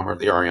enforcement arm of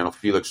the Arellano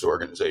Felix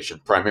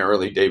organization,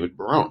 primarily David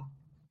Barone.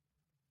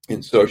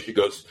 And so she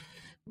goes,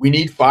 we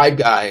need 5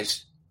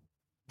 guys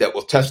that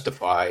will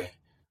testify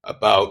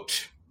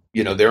about,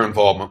 their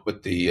involvement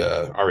with the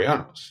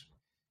Arellanos.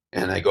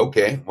 And I go,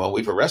 okay, well,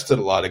 we've arrested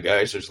a lot of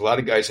guys. There's a lot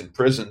of guys in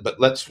prison, but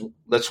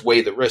let's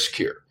weigh the risk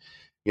here.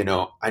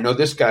 I know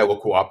this guy will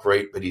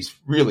cooperate, but he's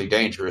really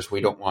dangerous.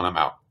 We don't want him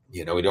out.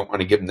 We don't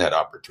want to give him that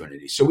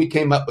opportunity. So we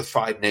came up with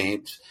 5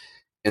 names.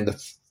 And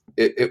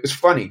it was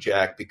funny,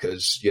 Jack,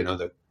 because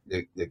the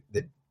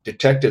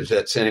detectives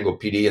at San Diego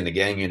PD and the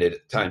gang unit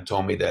at the time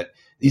told me that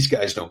these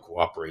guys don't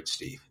cooperate,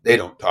 Steve. They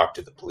don't talk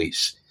to the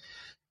police.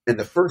 And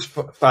the first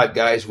 5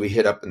 guys we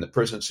hit up in the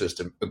prison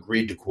system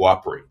agreed to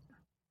cooperate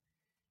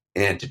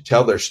and to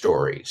tell their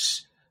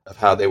stories of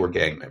how they were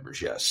gang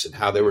members, yes, and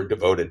how they were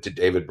devoted to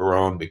David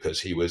Barone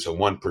because he was a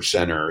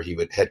 1%er,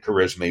 had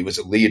charisma, he was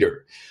a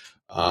leader,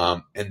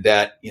 and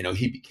that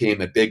he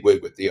became a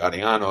bigwig with the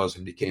Arellanos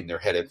and became their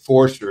head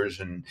enforcers,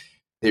 and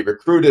they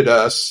recruited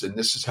us, and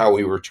this is how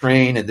we were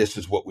trained, and this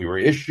is what we were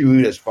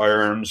issued as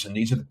firearms, and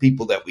these are the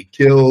people that we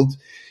killed,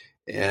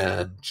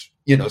 and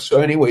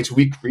so anyways,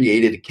 we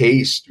created a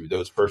case through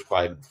those first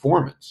 5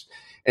 informants,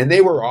 and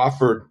they were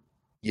offered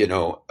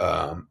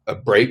a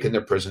break in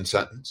their prison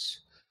sentence.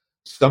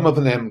 Some of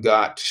them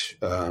got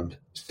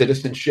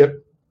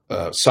citizenship,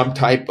 some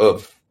type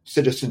of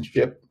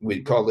citizenship.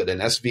 We called it an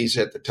S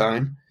visa at the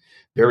time.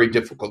 Very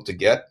difficult to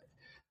get.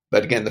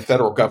 But again, the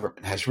federal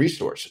government has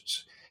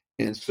resources.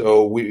 And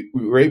so we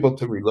were able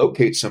to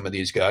relocate some of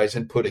these guys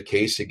and put a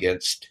case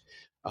against,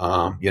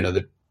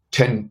 the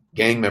 10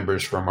 gang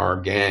members from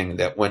our gang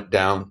that went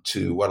down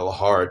to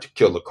Guadalajara to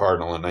kill the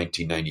Cardinal in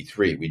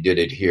 1993. We did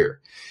it here.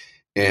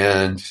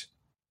 And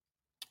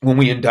when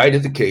we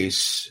indicted the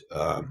case,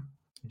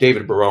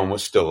 David Barone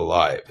was still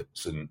alive. It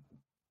was in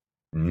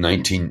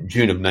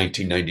June of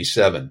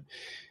 1997.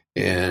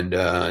 And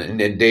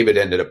then David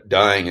ended up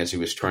dying as he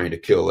was trying to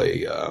kill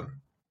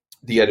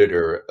the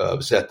editor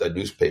of Zeta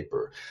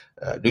newspaper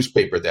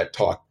that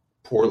talked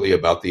poorly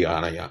about the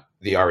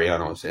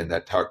Arellanos and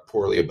that talked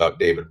poorly about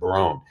David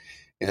Barone.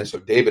 And so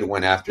David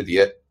went after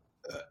the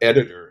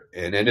editor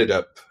and ended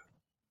up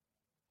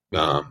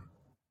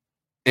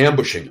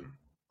ambushing him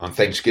on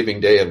Thanksgiving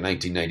Day of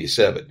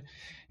 1997.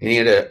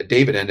 And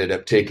David ended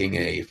up taking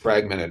a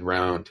fragmented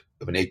round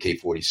of an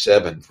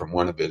AK-47 from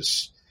one of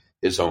his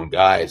own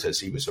guys as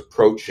he was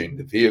approaching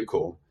the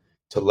vehicle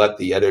to let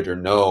the editor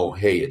know,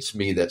 hey, it's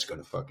me that's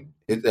going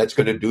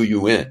to do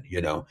you in,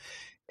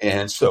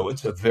 And so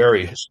it's a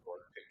very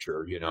historic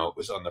picture. It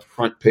was on the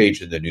front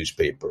page of the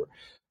newspaper.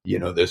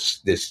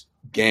 This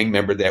gang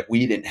member that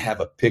we didn't have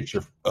a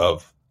picture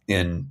of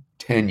in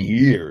 10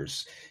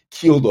 years,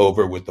 keeled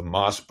over with the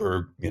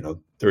Mossberg,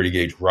 30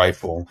 gauge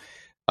rifle.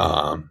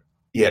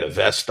 He had a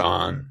vest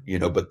on,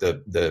 but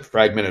the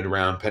fragmented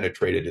round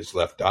penetrated his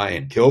left eye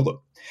and killed him.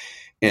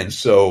 And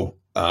so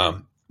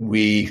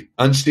we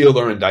unsealed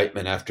our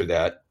indictment after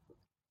that.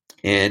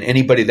 And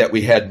anybody that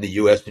we had in the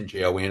U.S. in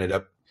jail, we ended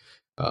up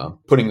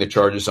putting the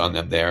charges on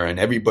them there. And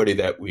everybody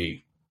that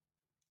we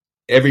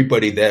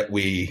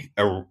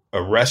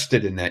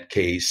arrested in that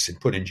case and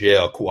put in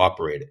jail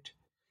cooperated.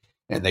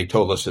 And they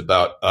told us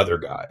about other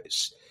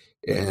guys.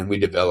 And we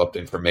developed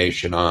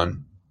information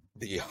on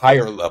the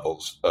higher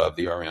levels of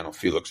the Arellano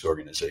Felix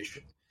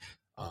organization.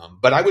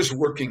 But I was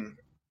working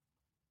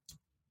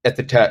at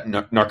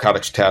the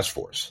Narcotics Task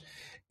Force.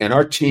 And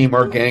our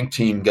gang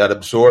team got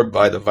absorbed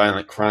by the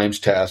Violent Crimes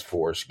Task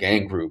Force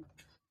gang group,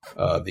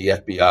 the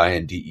FBI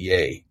and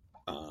DEA.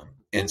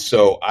 And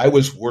so I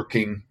was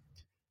working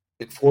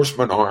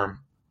enforcement arm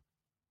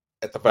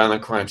at the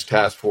Violent Crimes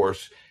Task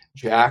Force.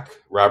 Jack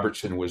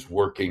Robertson was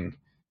working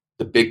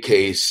the big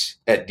case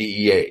at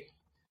DEA.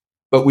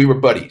 But we were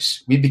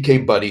buddies. We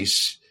became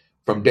buddies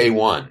from day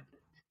one.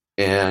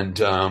 And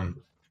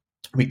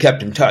we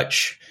kept in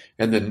touch.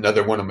 And then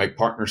another one of my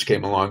partners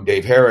came along,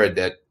 Dave Herod,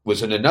 that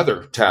was in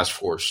another task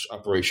force,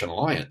 Operation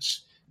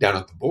Alliance, down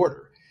at the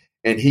border.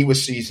 And he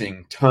was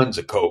seizing tons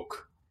of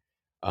coke.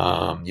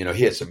 He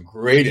had some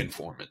great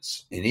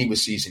informants, and he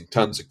was seizing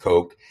tons of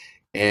coke.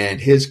 And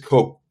his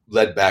coke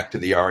led back to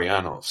the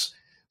Arellanos.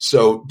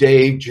 So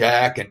Dave,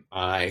 Jack, and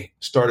I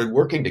started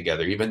working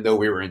together, even though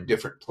we were in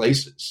different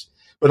places.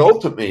 But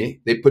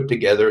ultimately, they put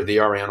together the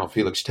Arellano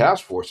Felix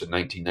Task Force in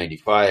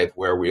 1995,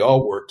 where we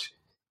all worked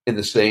in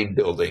the same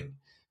building,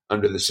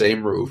 under the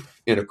same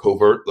roof, in a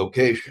covert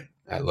location.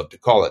 I love to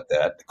call it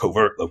that, the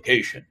covert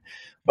location.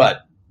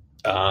 But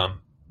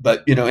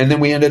and then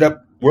we ended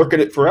up working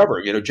it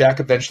forever. Jack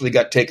eventually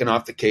got taken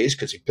off the case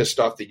because he pissed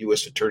off the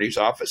U.S. Attorney's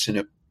Office, and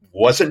it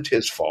wasn't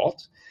his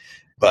fault.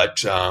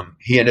 But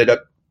he ended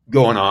up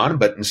going on.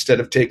 But instead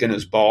of taking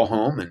his ball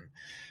home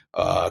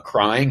and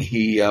crying,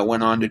 he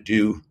went on to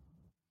do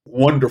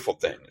wonderful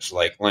things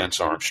like Lance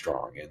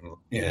Armstrong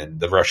and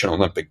the Russian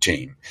Olympic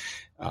team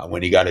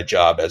when he got a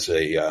job as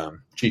a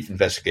chief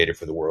investigator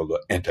for the World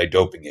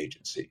Anti-Doping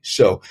Agency.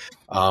 So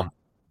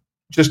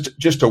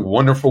just a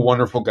wonderful,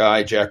 wonderful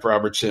guy, Jack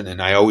Robertson,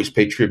 and I always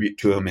pay tribute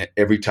to him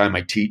every time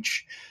I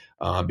teach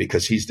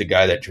because he's the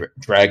guy that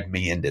dragged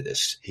me into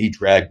this. He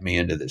dragged me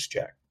into this,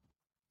 Jack.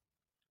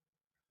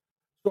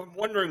 So I'm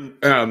wondering,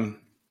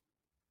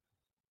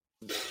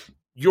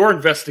 your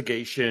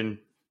investigation,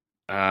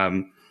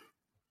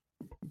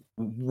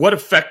 what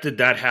effect did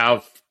that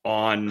have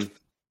on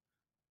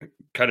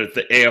kind of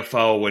the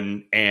AFO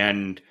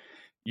and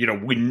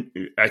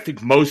I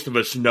think most of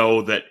us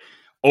know that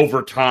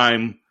over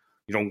time,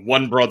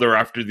 one brother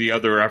after the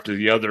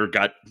other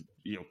got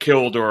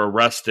killed or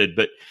arrested.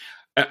 But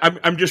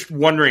I'm just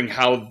wondering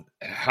how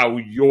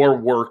your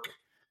work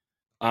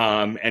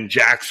and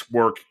Jack's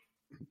work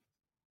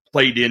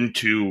played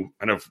into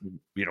kind of,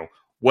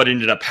 what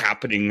ended up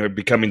happening or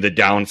becoming the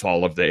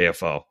downfall of the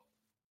AFO.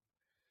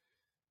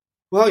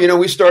 Well,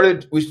 we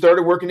started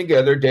working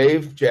together,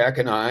 Dave, Jack,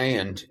 and I,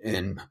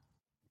 and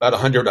about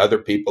 100 other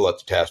people at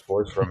the task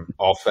force from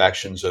all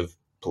factions of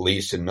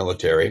police and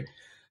military,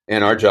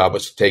 and our job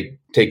was to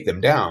take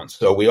them down.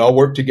 So we all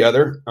worked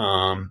together.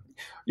 Our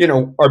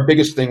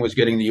biggest thing was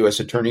getting the U.S.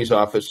 Attorney's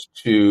Office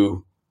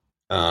to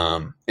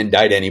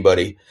indict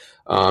anybody.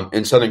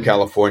 In Southern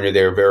California,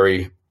 they're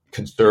very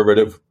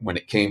conservative when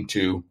it came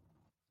to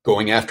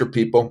going after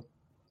people.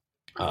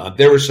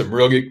 There were some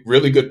really,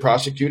 really good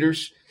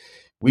prosecutors.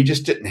 We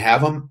just didn't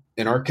have them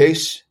in our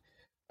case.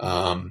 We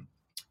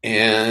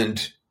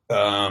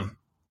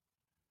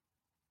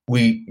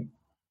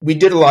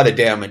did a lot of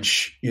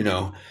damage,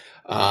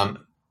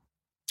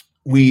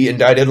 we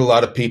indicted a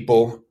lot of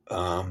people.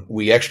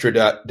 We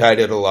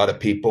extradited a lot of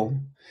people.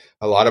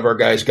 A lot of our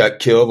guys got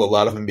killed. A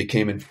lot of them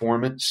became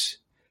informants.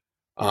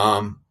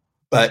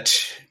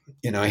 But,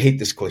 I hate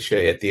this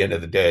cliche at the end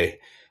of the day,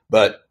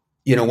 but,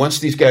 once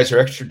these guys are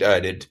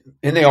extradited,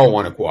 and they all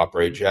want to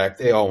cooperate, Jack,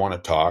 they all want to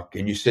talk,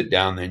 and you sit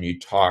down and you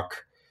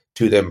talk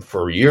to them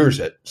for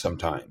years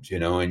sometimes,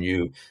 and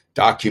you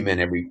document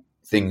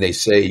everything they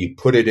say, you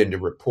put it into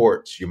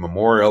reports, you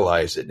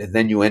memorialize it, and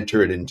then you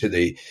enter it into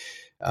the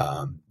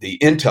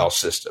intel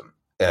system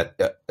in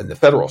the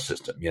federal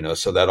system,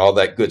 so that all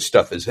that good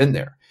stuff is in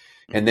there.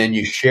 And then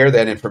you share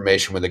that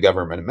information with the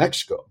government of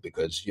Mexico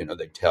because,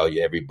 they tell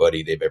you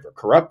everybody they've ever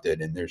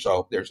corrupted. And there's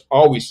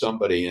always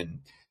somebody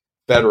in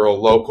federal,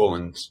 local,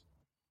 and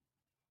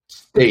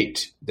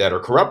state that are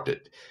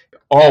corrupted,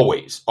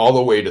 always, all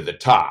the way to the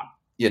top.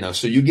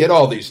 So you get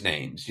all these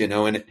names, and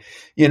later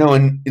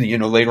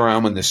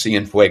on when the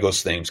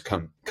Cienfuegos things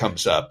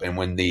comes up, and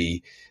when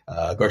the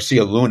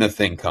Garcia Luna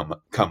thing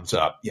comes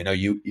up,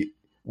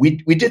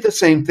 we did the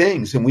same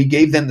things, and we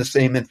gave them the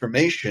same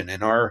information,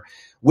 and our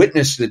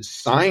witnesses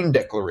signed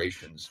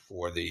declarations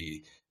for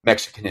the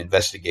Mexican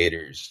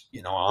investigators,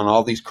 on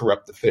all these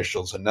corrupt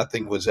officials, and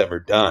nothing was ever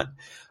done.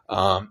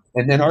 And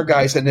then our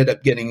guys ended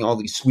up getting all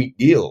these sweet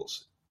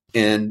deals,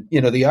 and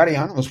the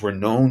Arellanos were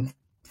known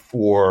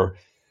for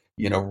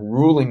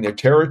ruling their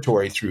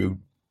territory through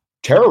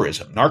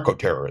terrorism,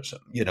 narco-terrorism,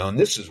 and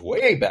this is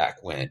way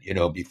back when,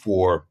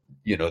 before,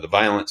 the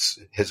violence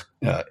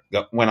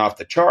went off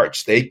the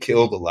charts. They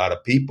killed a lot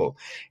of people,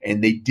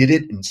 and they did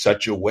it in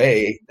such a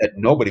way that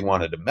nobody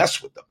wanted to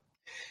mess with them.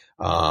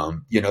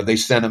 They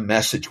sent a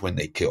message when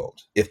they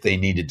killed, if they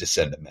needed to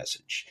send a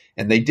message,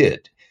 and they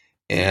did.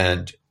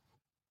 And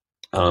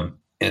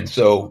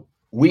so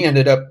we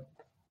ended up,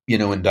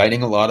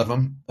 indicting a lot of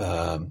them.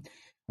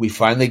 We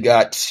finally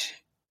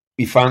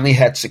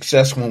had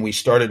success when we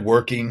started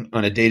working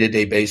on a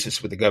day-to-day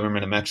basis with the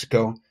government of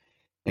Mexico.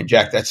 And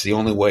Jack, that's the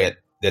only way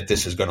that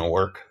this is going to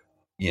work.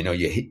 You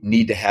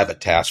need to have a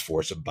task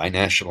force, a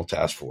binational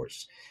task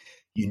force.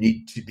 You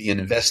need to be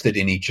invested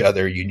in each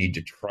other. You need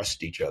to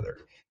trust each other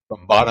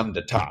from bottom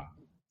to top,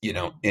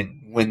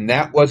 and when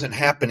that wasn't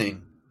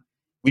happening,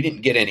 we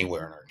didn't get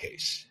anywhere in our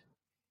case.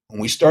 When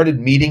we started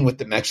meeting with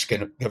the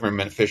Mexican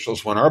government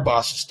officials, when our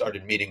bosses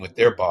started meeting with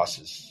their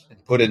bosses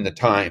and put in the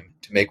time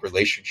to make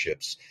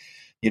relationships,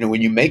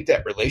 when you make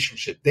that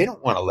relationship, they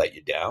don't want to let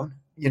you down.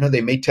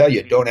 They may tell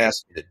you, don't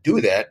ask me to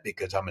do that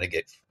because I'm going to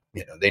get,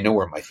 they know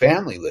where my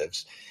family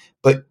lives.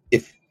 But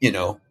if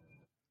you're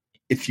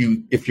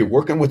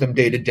working with them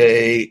day to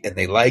day and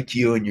they like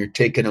you and you're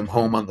taking them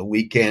home on the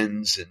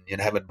weekends and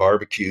having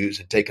barbecues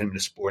and taking them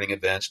to sporting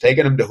events,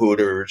 taking them to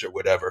Hooters or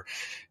whatever,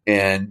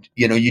 and,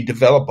 you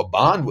develop a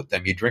bond with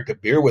them, you drink a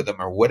beer with them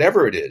or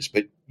whatever it is,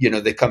 but,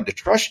 they come to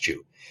trust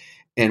you.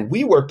 And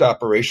we worked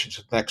operations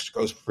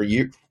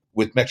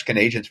with Mexican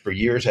agents for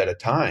years at a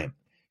time.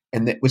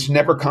 And it was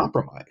never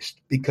compromised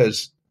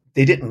because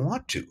they didn't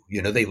want to.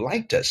 They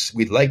liked us.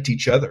 We liked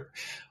each other.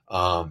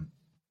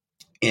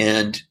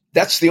 And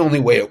that's the only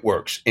way it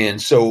works.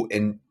 And so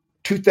in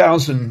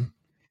 2000,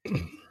 I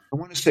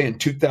want to say in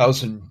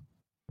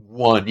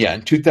 2001,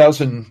 in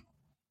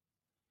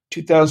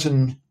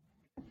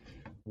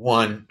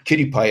 2001,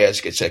 Kitty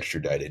Paez gets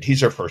extradited.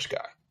 He's our first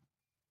guy.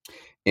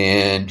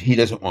 And he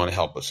doesn't want to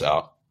help us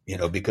out,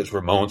 because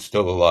Ramon's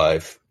still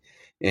alive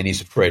and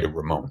he's afraid of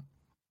Ramon.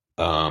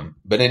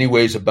 But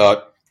anyways,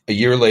 about a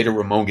year later,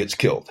 Ramon gets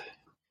killed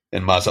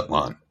in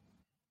Mazatlan.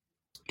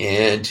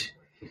 And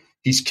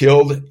he's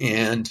killed,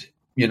 and,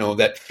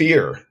 that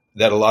fear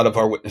that a lot of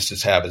our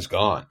witnesses have is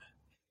gone.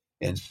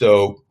 And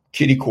so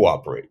Kitty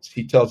cooperates.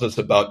 He tells us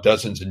about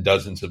dozens and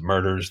dozens of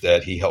murders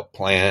that he helped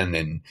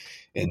plan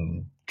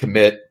and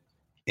commit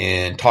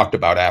and talked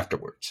about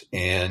afterwards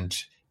and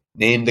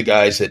named the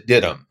guys that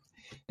did them.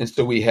 And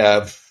so we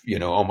have,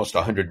 almost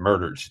 100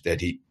 murders that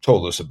he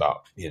told us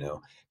about,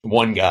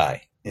 one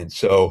guy. And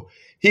so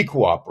he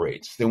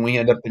cooperates. Then we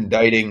end up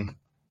indicting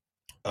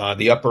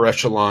the upper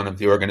echelon of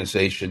the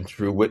organization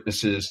through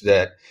witnesses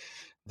that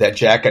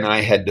Jack and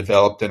I had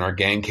developed in our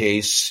gang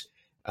case,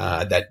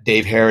 that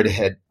Dave Harrod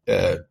had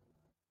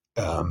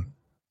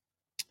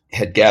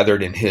had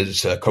gathered in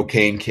his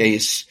cocaine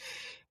case,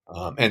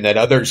 and that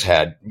others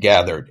had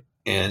gathered.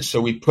 And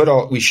so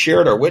we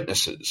shared our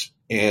witnesses,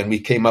 and we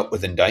came up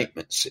with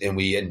indictments, and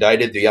we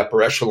indicted the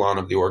upper echelon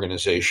of the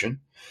organization,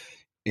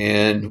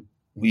 and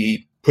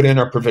we put in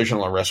our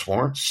provisional arrest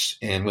warrants.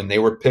 And when they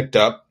were picked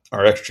up,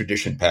 our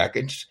extradition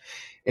package,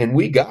 and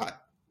we got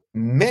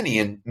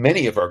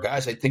many of our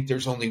guys. I think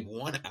there's only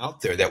one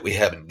out there that we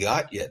haven't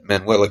got yet,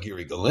 Manuel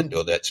Aguirre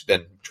Galindo, that's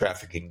been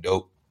trafficking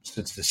dope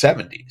since the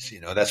 70s.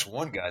 That's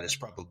one guy that's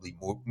probably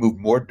moved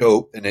more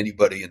dope than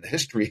anybody in the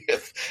history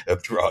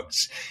of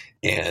drugs.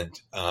 And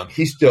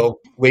he's still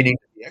waiting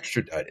to be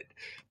extradited.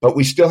 But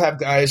we still have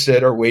guys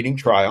that are waiting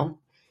trial.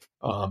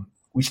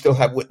 We still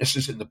have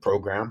witnesses in the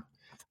program.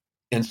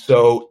 And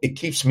so it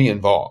keeps me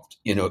involved.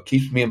 It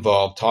keeps me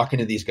involved talking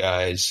to these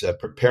guys,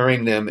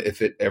 preparing them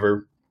if it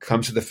ever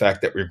comes to the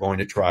fact that we're going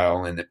to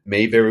trial, and it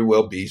may very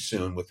well be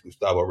soon with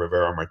Gustavo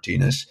Rivera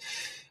Martinez.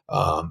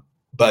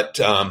 But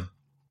the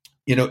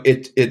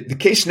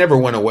case never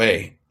went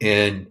away.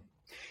 And,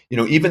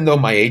 even though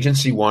my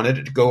agency wanted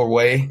it to go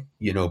away,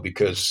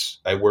 because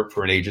I work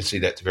for an agency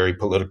that's very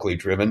politically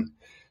driven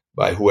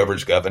by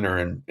whoever's governor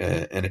and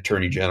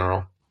attorney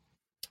general.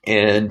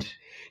 And,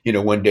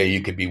 one day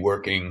you could be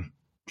working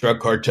drug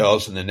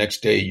cartels, and the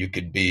next day you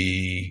could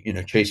be,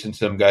 chasing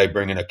some guy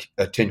bringing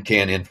a tin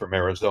can in from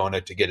Arizona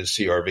to get a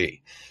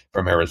CRV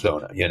from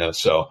Arizona,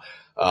 So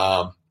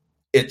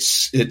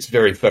it's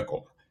very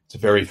fickle. It's a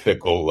very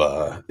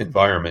fickle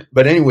environment.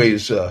 But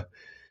anyways,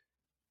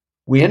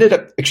 we ended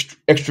up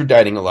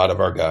extraditing a lot of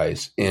our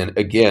guys. And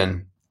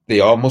again, they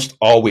almost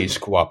always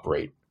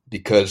cooperate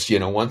because,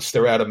 once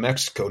they're out of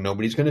Mexico,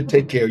 nobody's going to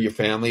take care of your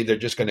family. They're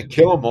just going to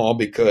kill them all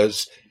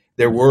because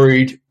they're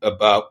worried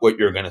about what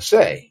you're going to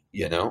say,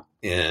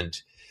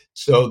 and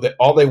so that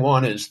all they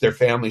want is their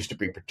families to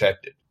be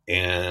protected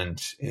and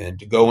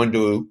to go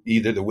into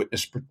either the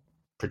witness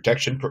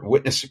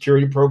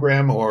security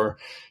program or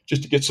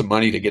just to get some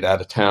money to get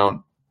out of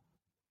town,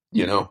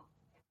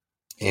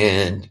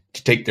 and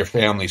to take their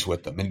families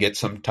with them and get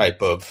some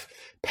type of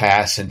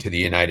pass into the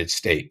United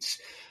States.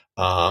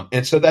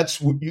 And so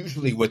that's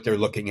usually what they're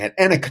looking at,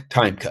 and a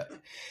time cut.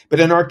 But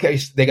in our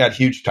case, they got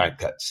huge time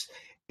cuts.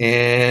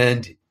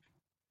 And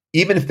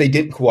even if they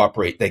didn't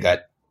cooperate, they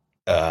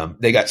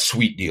got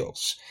sweet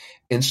deals.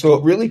 And so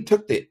it really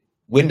took the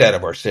wind out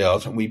of our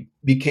sails, and we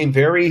became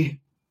very,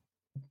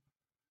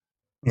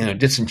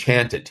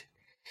 disenchanted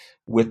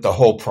with the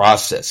whole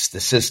process,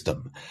 the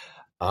system,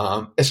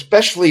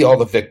 especially all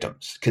the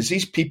victims, because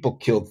these people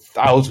killed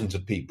thousands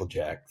of people,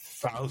 Jack,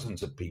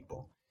 thousands of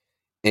people.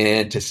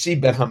 And to see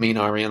Benjamin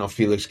Arellano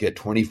Felix get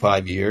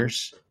 25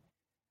 years,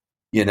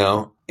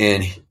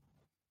 and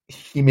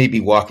he may be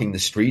walking the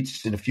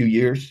streets in a few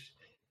years.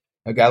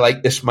 A guy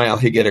like Ismael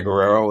Higuera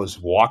Guerrero is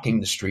walking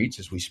the streets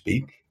as we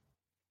speak.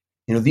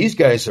 These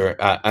guys are,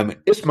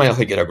 Ismael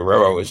Higuera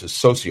Guerrero is a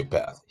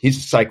sociopath. He's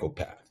a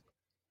psychopath.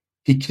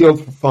 He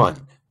killed for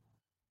fun.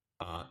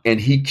 And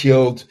he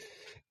killed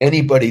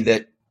anybody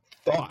that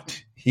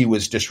thought he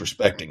was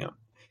disrespecting him.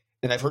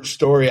 And I've heard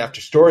story after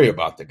story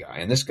about the guy.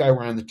 And this guy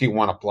ran the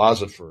Tijuana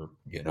Plaza for,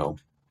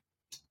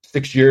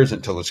 6 years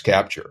until his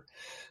capture.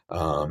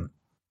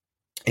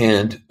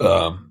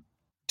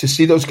 To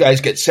see those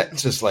guys get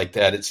sentences like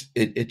that,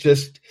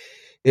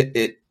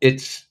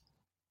 it's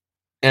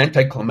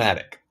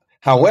anticlimactic.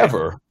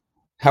 However,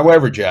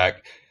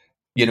 Jack,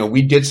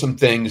 we did some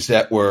things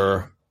that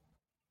were,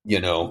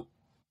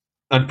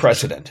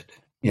 unprecedented,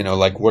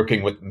 like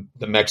working with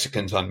the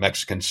Mexicans on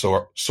Mexican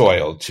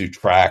soil to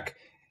track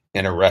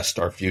and arrest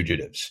our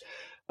fugitives.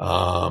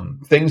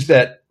 Things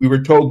that we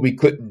were told we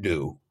couldn't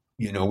do,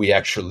 we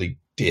actually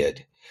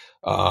did,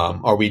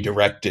 or we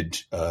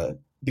directed,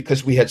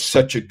 because we had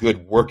such a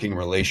good working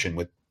relationship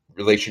with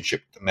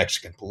the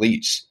Mexican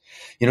police.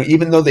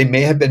 Even though they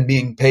may have been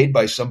being paid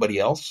by somebody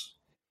else,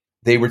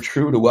 they were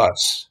true to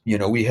us.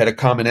 We had a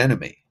common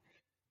enemy.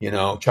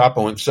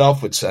 Chapo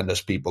himself would send us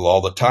people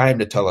all the time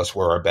to tell us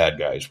where our bad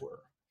guys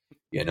were.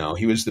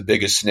 He was the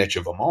biggest snitch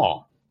of them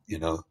all,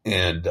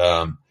 and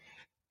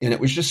it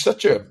was just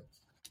such a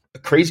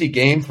crazy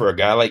game for a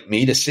guy like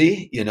me to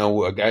see,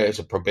 a guy as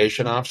a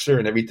probation officer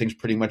and everything's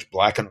pretty much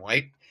black and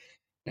white.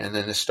 And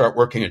then to start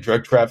working a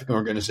drug trafficking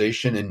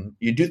organization, and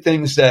you do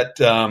things that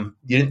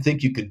you didn't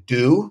think you could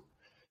do,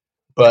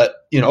 but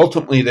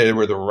ultimately they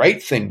were the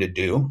right thing to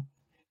do.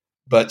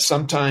 But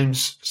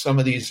sometimes some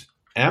of these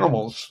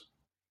animals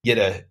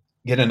get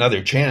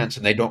another chance,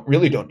 and they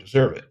don't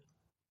deserve it.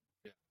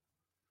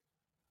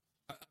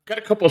 I've got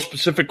a couple of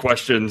specific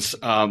questions.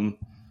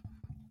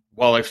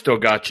 While I've still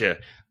got you,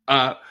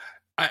 I'm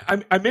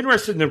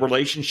interested in the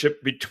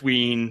relationship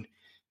between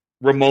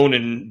Ramon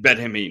and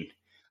Benjamin.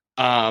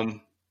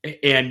 And,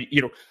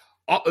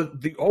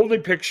 the only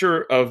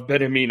picture of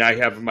Benjamin I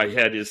have in my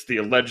head is the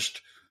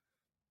alleged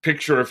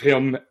picture of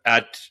him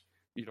at,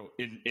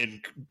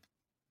 in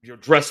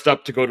dressed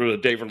up to go to the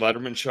David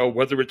Letterman show,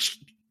 whether it's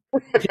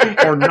him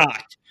or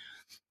not.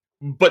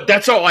 But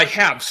that's all I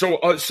have. So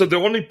the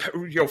only,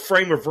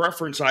 frame of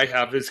reference I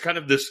have is kind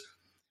of this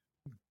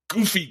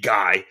goofy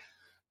guy.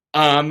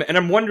 And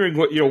I'm wondering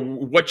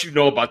what you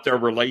know about their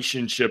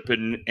relationship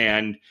and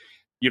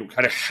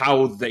kind of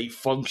how they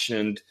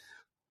functioned.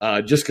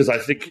 Just because I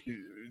think,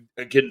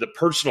 again, the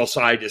personal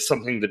side is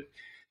something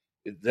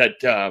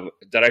that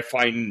I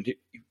find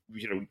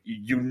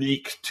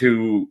unique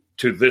to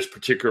this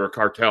particular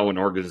cartel and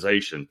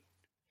organization.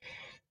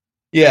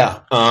 Yeah.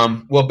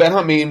 Well, Ben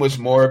Hameen was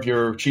more of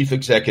your chief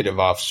executive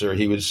officer.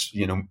 He was,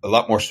 a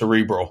lot more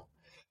cerebral,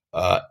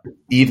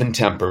 even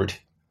tempered.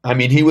 I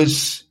mean, he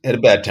was at a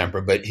bad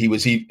temper, but he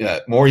was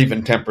more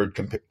even tempered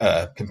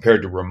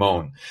compared to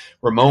Ramon.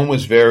 Ramon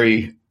was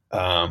very,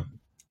 another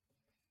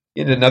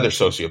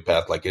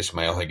sociopath like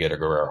Ismael Higuera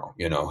Guerrero.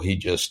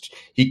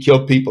 He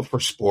killed people for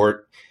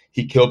sport.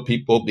 He killed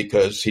people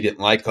because he didn't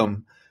like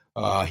them.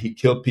 He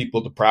killed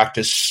people to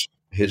practice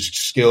his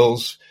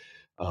skills.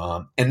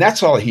 And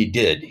that's all he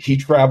did. He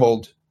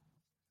traveled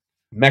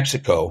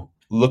Mexico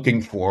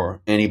looking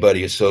for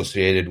anybody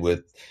associated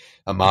with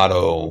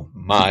Amado,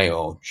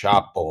 Mayo,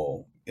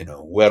 Chapo,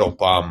 Güero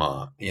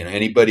Palma,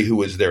 anybody who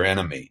was their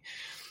enemy.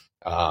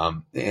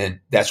 And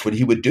that's what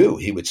he would do.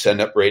 He would send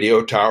up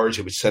radio towers.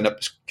 He would send up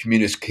his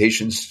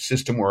communications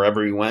system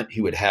wherever he went.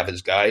 He would have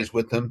his guys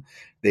with him.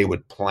 They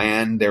would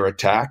plan their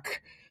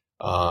attack.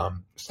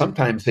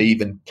 Sometimes they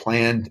even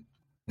planned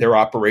their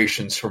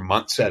operations for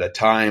months at a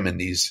time in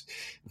these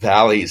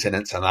valleys in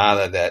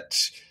Ensenada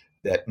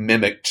that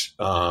mimicked,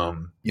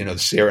 the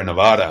Sierra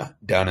Nevada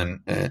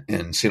down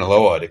in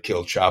Sinaloa to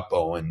kill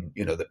Chapo and,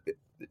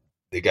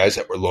 the guys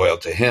that were loyal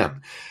to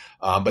him.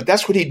 But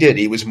that's what he did.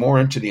 He was more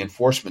into the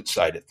enforcement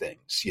side of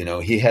things.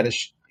 He had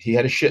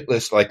a shit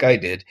list like I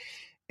did,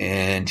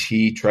 and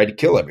he tried to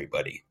kill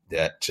everybody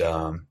that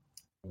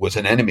was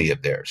an enemy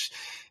of theirs.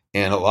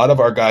 And a lot of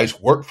our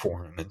guys worked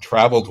for him and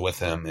traveled with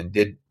him and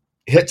did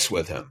hits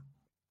with him.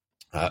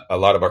 A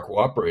lot of our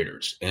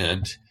cooperators.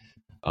 And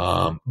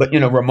but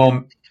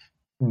Ramon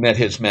met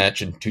his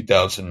match in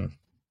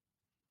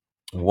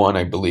 2001,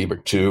 I believe, or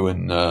two,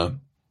 in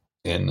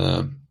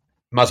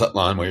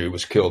Mazatlan, where he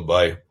was killed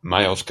by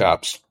Mayo's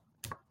cops.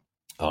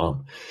 There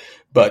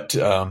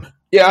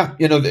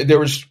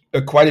was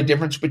quite a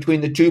difference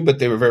between the two, but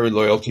they were very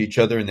loyal to each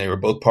other, and they were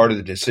both part of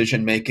the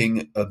decision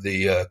making of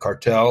the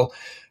cartel.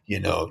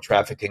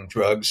 Trafficking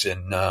drugs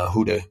and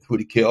who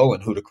to kill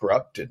and who to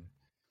corrupt.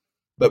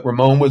 But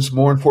Ramon was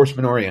more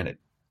enforcement oriented.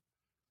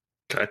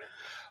 Okay.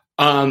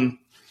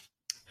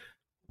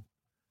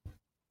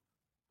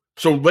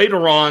 So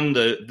later on,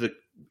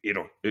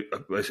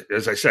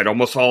 as I said,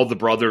 almost all the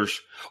brothers.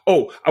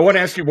 Oh, I want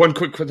to ask you one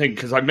quick thing,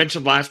 because I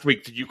mentioned last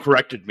week that you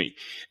corrected me.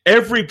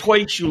 Every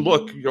place you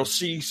look, you'll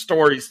see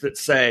stories that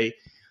say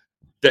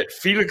that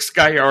Felix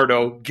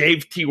Gallardo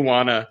gave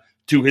Tijuana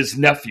to his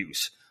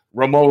nephews,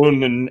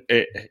 Ramon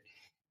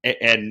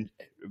and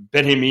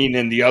Benjamin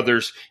and the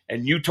others.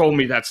 And you told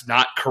me that's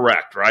not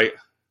correct, right?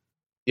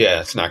 Yeah,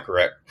 it's not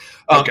correct.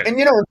 Okay. And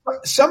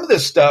some of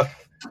this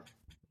stuff,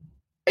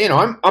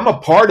 I'm a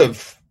part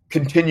of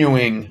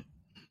continuing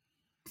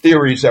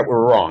theories that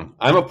were wrong.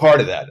 I'm a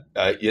part of that,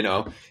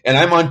 and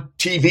I'm on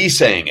TV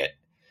saying it,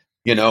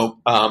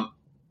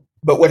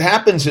 but what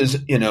happens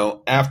is,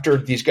 after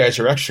these guys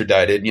are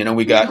extradited,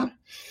 we got our,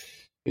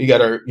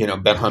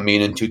 Ben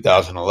Hameen in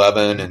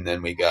 2011, and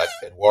then we got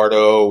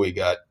Eduardo, we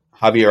got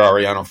Javier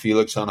Arellano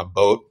Felix on a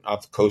boat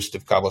off the coast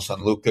of Cabo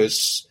San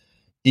Lucas.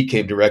 He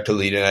came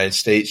directly to the United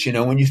States.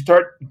 When you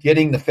start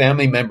getting the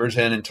family members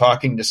in and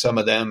talking to some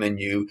of them, and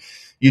you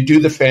do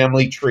the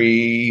family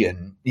tree,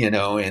 and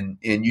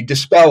you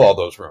dispel all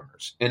those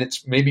rumors. And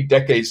it's maybe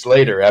decades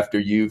later after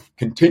you've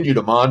continued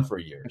them on for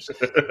years,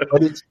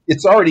 but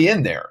it's already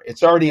in there.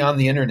 It's already on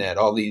the internet,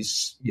 all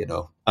these,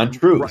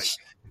 untruths. Right.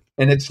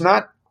 And it's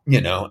not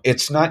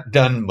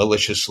done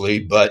maliciously,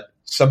 but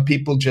some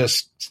people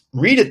just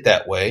read it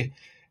that way.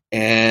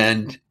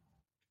 And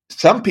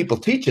some people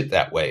teach it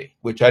that way,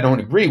 which I don't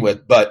agree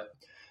with. But,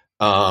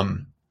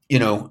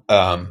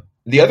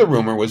 the other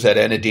rumor was that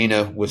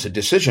Enadina was a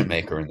decision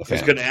maker in the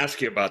family. I was going to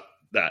ask you about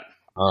that.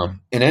 And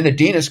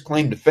Enadina's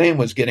claim to fame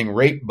was getting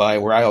raped by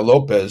Rayo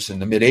Lopez in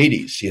the mid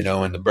 80s,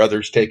 and the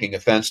brothers taking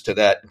offense to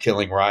that and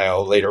killing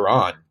Rayo later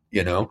on,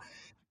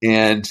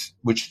 and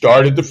which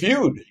started the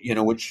feud,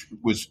 which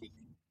was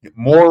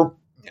more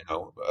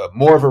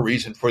of a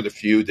reason for the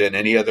feud than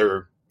any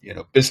other,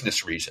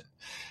 business reason.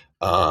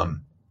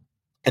 And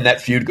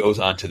that feud goes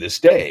on to this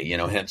day,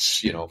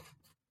 hence,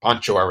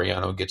 Pancho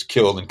Arellano gets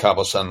killed in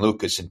Cabo San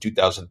Lucas in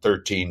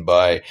 2013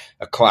 by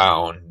a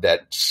clown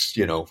that's,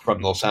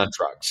 from Los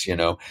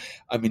Antrax,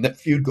 I mean, that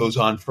feud goes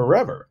on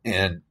forever.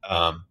 And,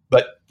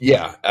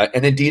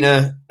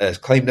 Enadina's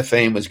claim to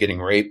fame was getting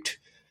raped,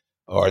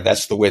 or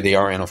that's the way the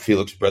Arellano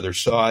Felix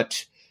brothers saw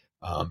it.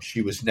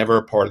 She was never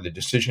a part of the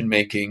decision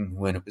making.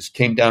 When it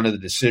came down to the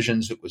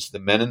decisions, it was the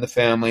men in the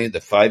family,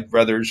 the five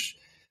brothers,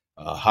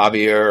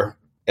 Javier,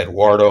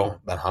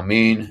 Eduardo,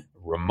 Benjamin,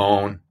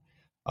 Ramon.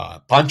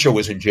 Pancho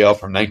was in jail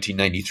from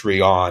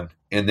 1993 on,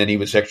 and then he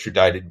was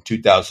extradited in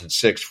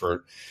 2006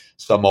 for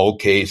some old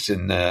case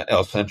in the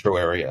El Centro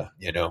area,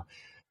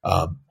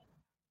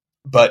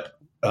 But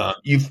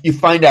You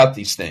find out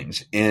these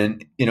things,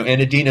 and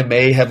Anna Dina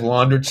may have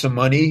laundered some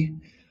money.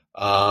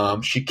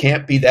 She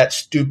can't be that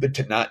stupid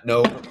to not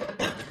know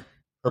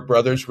her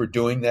brothers were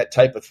doing that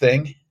type of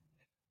thing.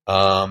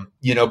 But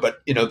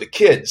the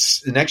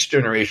kids, the next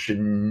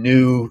generation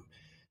knew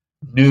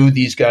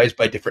these guys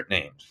by different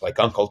names, like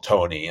Uncle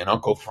Tony and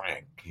Uncle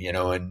Frank,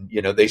 and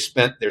they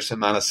spent their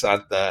Semana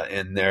Santa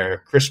and their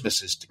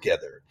Christmases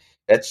together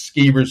at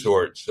ski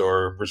resorts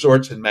or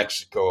resorts in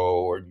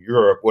Mexico or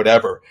Europe,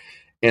 whatever.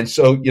 And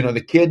so,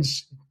 the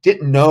kids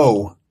didn't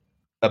know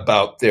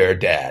about their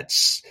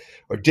dads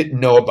or didn't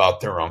know about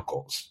their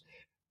uncles.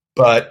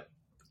 But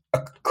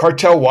a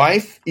cartel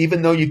wife,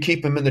 even though you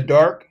keep them in the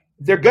dark,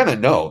 they're going to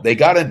know. They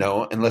got to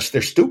know unless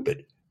they're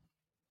stupid.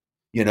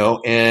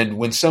 And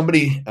when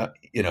somebody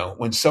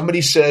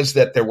says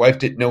that their wife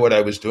didn't know what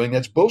I was doing,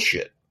 that's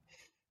bullshit.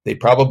 They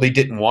probably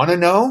didn't want to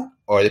know,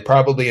 or they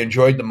probably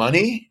enjoyed the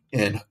money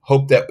and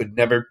hoped that would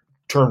never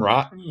turn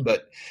rotten.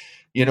 But,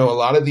 a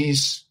lot of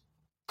these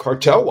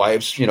cartel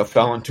wives,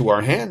 fell into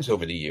our hands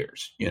over the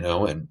years,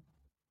 and,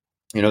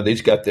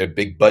 they've got their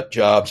big butt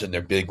jobs and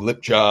their big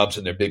lip jobs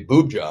and their big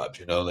boob jobs.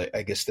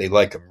 I guess they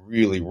like them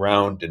really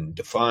round and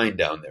defined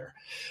down there.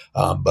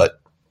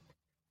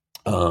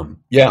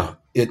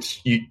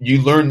 It's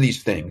you learn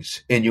these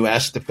things and you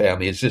ask the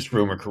family, is this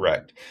rumor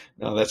correct?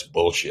 No, that's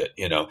bullshit,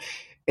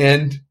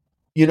 And,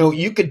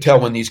 you could tell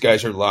when these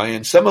guys are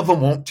lying. Some of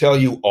them won't tell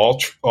you all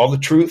the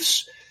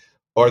truths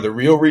or the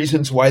real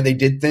reasons why they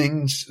did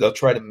things. They'll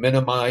try to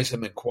minimize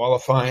them and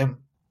qualify them.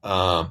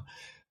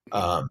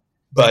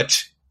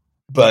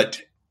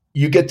 But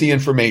you get the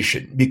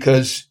information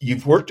because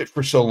you've worked it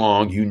for so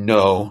long,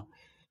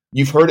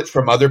 you've heard it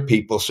from other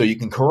people, so you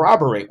can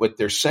corroborate what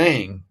they're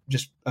saying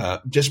just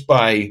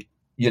by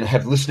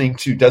have listening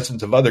to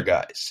dozens of other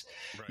guys.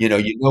 Right.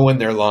 When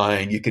they're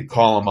lying, you could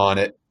call them on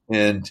it,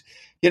 and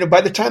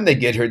by the time they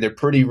get here, they're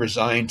pretty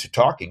resigned to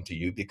talking to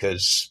you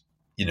because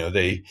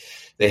they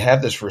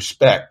have this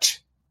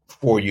respect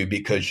for you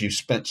because you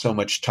spent so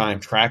much time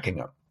tracking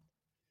them.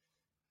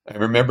 I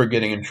remember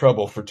getting in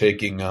trouble for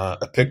taking a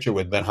picture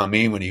with Ben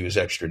Hameen when he was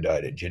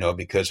extradited,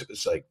 because it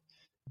was like,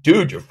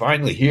 dude, you're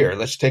finally here.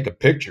 Let's take a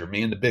picture,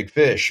 me and the big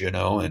fish, and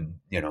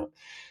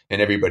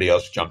everybody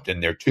else jumped in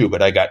there too.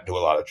 But I got into a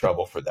lot of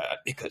trouble for that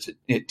because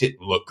it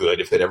didn't look good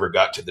if it ever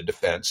got to the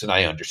defense. And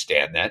I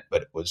understand that,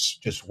 but it was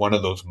just one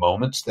of those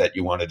moments that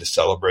you wanted to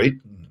celebrate.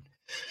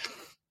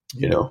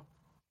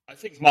 I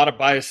think Mata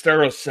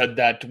Ballesteros said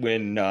that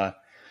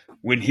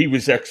when he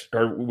was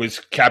was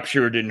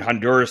captured in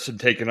Honduras and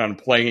taken on a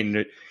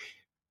plane,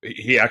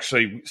 he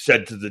actually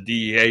said to the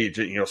DEA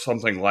agent,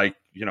 something like,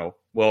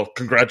 well,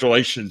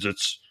 congratulations.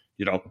 It's,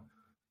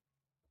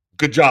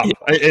 good job.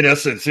 Yeah. In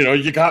essence,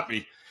 you got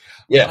me.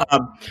 Yeah.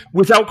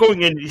 Without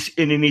going in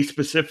any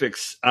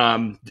specifics,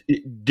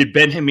 did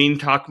Ben Hameen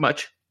talk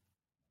much?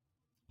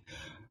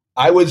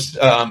 I was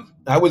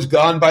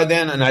gone by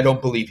then, and I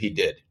don't believe he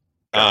did.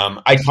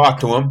 I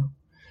talked to him.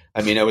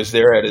 I mean, I was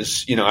there at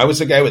his, I was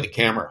the guy with the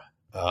camera.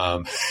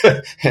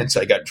 Hence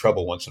I got in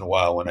trouble once in a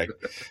while when I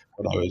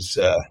was,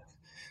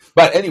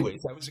 but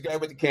anyways, I was the guy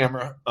with the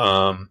camera.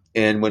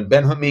 And when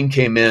Ben Hameen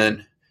came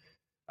in,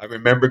 I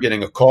remember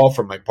getting a call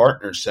from my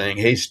partner saying,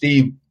 "Hey,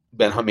 Steve,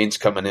 Ben Hameen's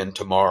coming in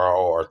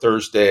tomorrow or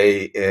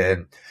Thursday,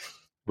 and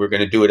we're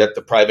going to do it at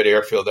the private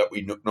airfield that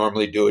we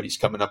normally do it. He's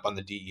coming up on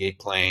the DEA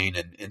plane."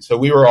 And so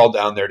we were all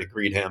down there to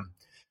greet him.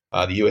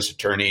 The U.S.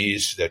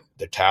 attorneys,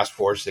 the task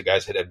force, the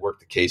guys that had worked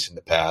the case in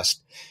the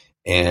past.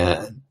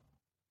 And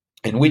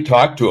we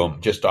talked to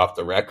him just off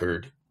the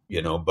record,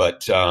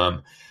 but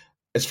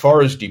as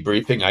far as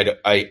debriefing,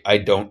 I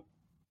don't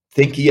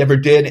think he ever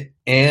did.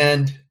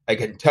 And I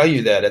can tell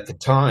you that at the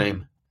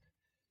time,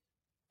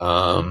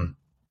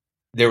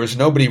 there was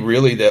nobody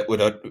really that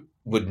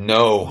would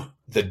know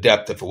the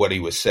depth of what he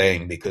was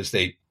saying because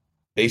they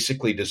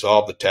basically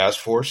dissolved the task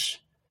force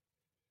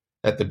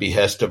at the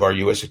behest of our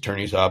U.S.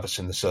 Attorney's Office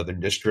in the Southern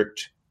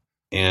District.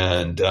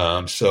 And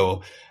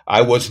so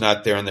I was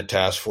not there in the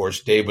task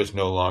force. Dave was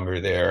no longer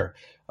there.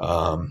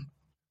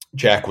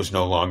 Jack was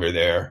no longer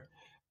there.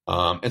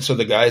 And so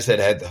the guys that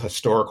had the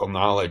historical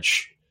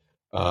knowledge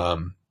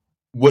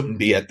wouldn't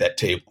be at that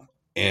table.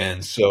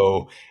 And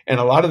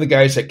a lot of the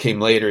guys that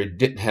came later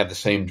didn't have the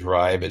same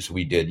drive as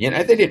we did.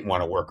 They didn't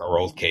want to work our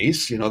old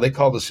case. They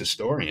called us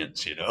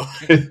historians,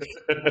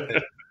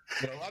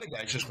 But a lot of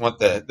guys just want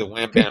the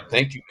wham bam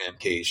thank you ma'am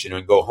case,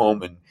 and go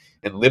home and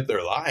live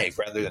their life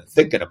rather than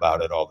thinking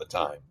about it all the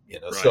time,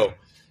 Right.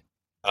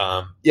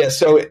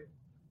 So,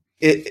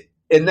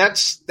 and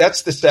that's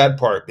the sad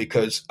part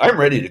because I'm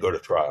ready to go to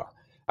trial.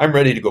 I'm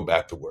ready to go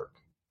back to work.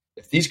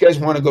 If these guys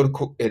want to go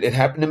to, it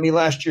happened to me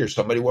last year.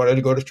 Somebody wanted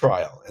to go to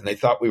trial, and they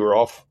thought we were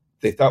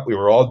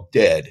all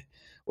dead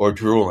or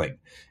drooling,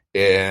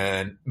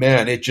 and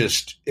man,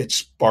 it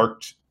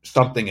sparked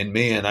something in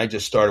me, and I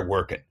just started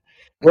working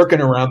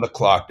around the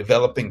clock,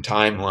 developing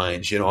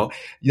timelines.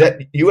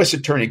 That U.S.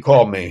 attorney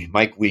called me,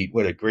 Mike Wheat,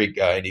 what a great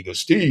guy. And he goes,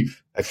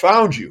 "Steve, I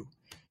found you.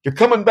 You're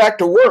coming back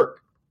to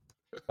work.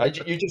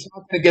 You're just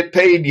not going to get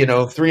paid,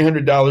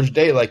 $300 a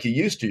day like you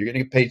used to. You're going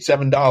to get paid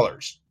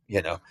 $7,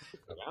 I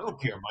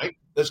don't care, Mike.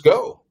 Let's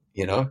go.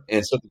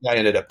 And so the guy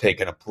ended up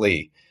taking a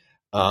plea.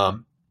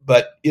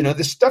 But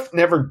this stuff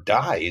never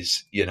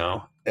dies.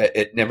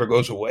 It never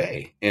goes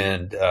away.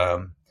 And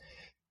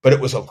but it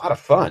was a lot of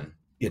fun.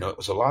 It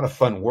was a lot of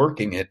fun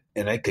working it,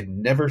 and I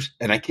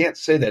can't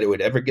say that it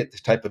would ever get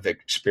this type of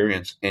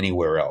experience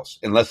anywhere else,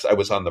 unless I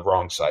was on the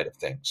wrong side of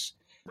things.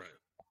 Right.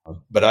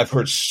 But I've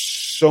heard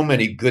so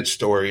many good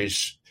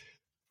stories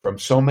from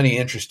so many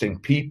interesting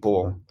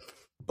people,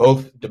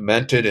 both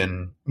demented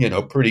and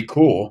pretty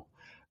cool.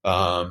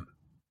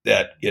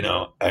 That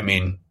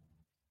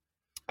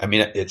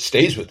it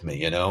stays with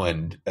me, and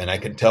I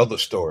can tell the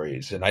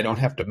stories, and I don't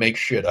have to make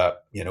shit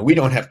up. We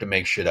don't have to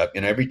make shit up.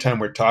 Every time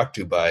we're talked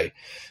to by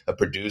a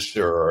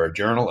producer or a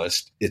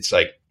journalist, it's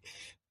like,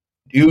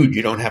 dude,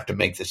 you don't have to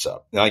make this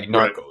up. Like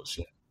Narcos.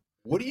 Right.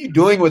 What are you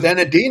doing with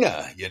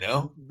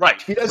Enadina?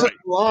 Right. She doesn't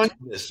belong to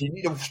this. You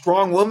need a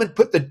strong woman.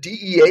 Put the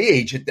DEA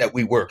agent that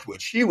we worked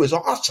with. She was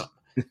awesome.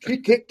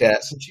 She kicked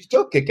ass, and she's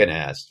still kicking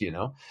ass.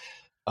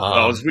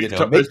 Well, as we've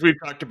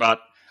talked about,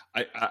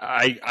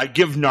 I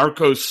give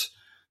Narcos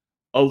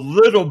a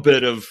little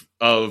bit of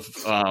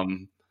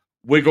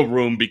wiggle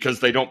room because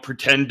they don't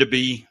pretend to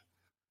be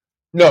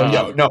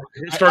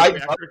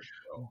historically accurate.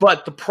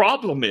 But the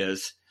problem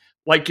is,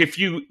 like, if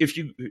you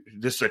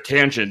this is a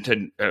tangent,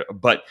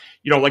 but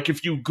like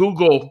if you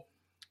Google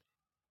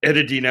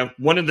Enadina,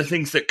 one of the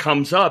things that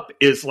comes up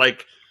is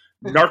like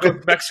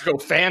Narcos Mexico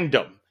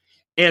fandom,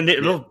 and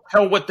it'll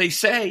tell what they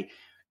say,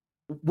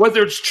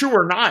 whether it's true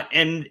or not.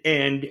 And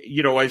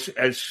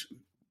as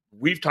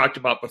we've talked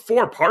about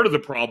before, part of the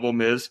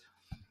problem is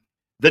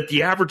that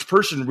the average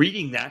person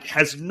reading that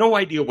has no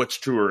idea what's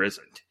true or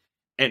isn't.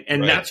 And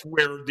right. That's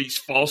where these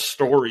false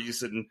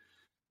stories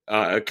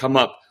come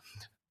up.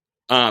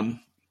 And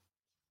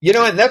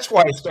that's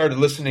why I started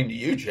listening to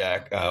you,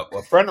 Jack.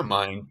 A friend of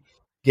mine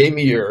gave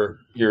me your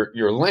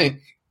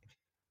link,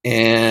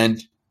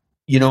 and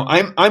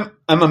I'm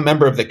a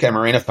member of the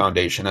Camarena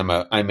Foundation. I'm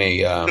going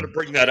to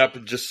bring that up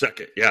in just a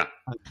second. Yeah,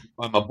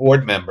 I'm a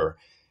board member,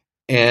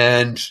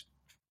 and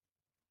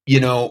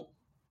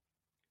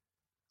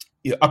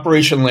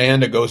Operation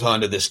Landa goes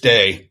on to this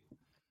day,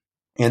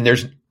 and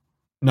there's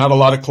not a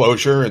lot of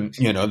closure, and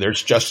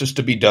there's justice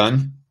to be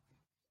done.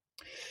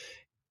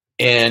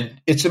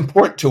 And it's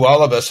important to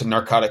all of us in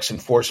narcotics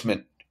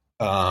enforcement.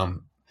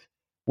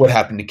 What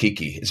happened to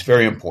Kiki is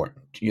very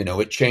important.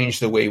 It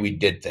changed the way we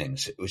did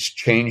things. It was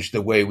changed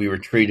the way we were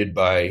treated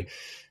by,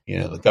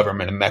 the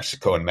government of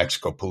Mexico and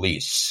Mexico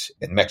police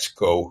and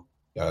Mexico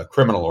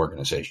criminal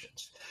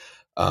organizations.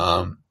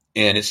 And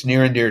it's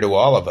near and dear to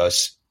all of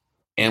us.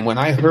 And when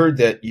I heard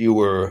that you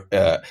were,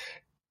 I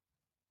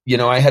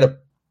had a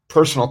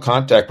personal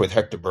contact with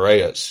Hector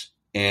Bareas,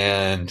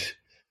 and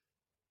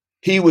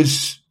he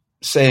was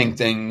saying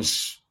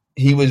things.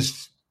 He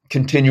was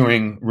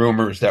continuing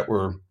rumors that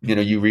were,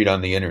 you read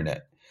on the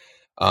internet,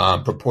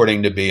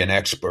 purporting to be an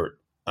expert.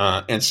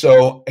 And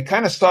so I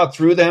kind of saw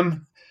through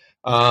them.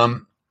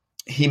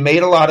 He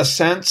made a lot of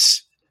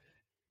sense,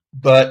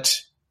 but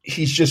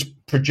he's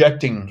just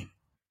projecting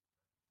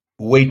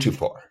way too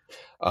far.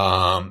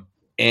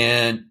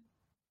 And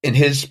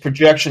his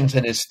projections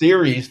and his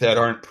theories that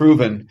aren't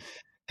proven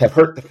have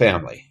hurt the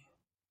family.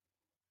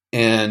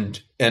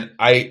 And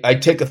I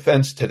take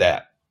offense to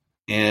that.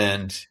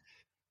 And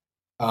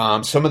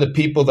some of the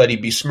people that he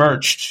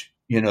besmirched,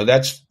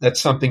 that's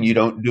something you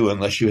don't do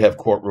unless you have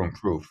courtroom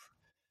proof.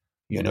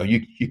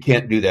 You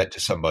can't do that to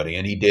somebody,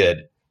 and he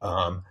did.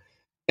 And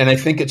I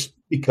think it's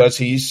because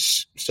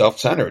he's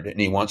self-centered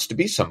and he wants to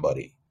be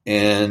somebody.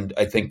 And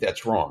I think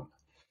that's wrong.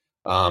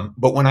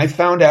 But when I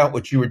found out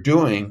what you were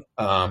doing,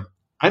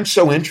 I'm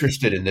so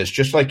interested in this,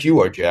 just like you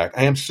are, Jack.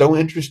 I am so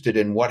interested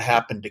in what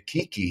happened to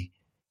Kiki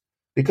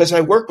because I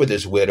work with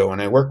his widow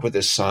and I work with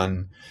his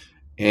son,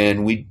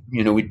 and we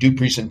do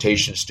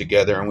presentations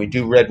together and we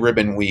do Red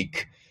Ribbon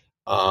Week.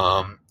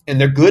 And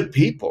they're good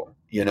people.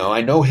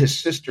 I know his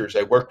sisters.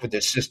 I work with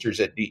his sisters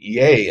at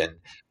DEA, and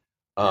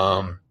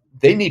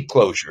they need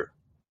closure.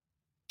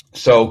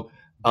 So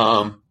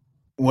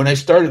when I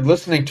started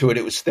listening to it,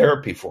 it was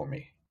therapy for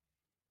me.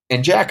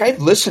 And Jack,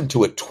 I've listened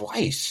to it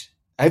twice.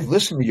 I've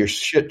listened to your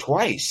shit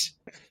twice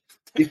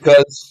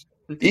because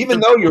even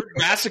though you're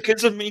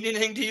masochism mean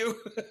anything to you?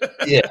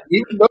 Yeah,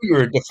 even though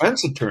you're a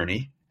defense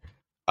attorney,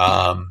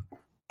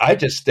 I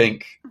just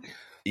think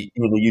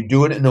you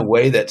do it in a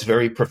way that's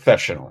very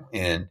professional,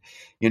 and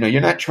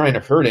you're not trying to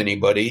hurt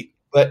anybody.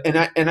 But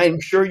I'm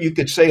sure you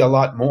could say a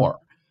lot more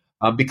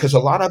because a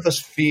lot of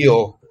us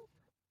feel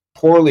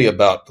poorly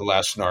about the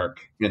last narc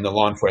in the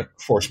law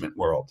enforcement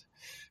world.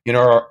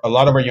 A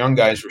lot of our young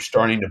guys were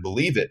starting to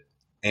believe it,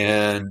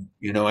 and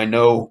I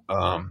know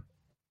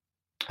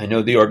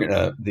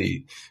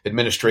the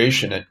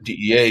administration at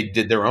DEA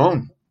did their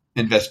own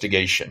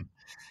investigation,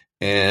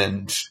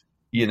 and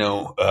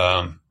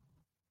the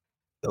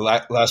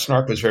last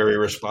narc was very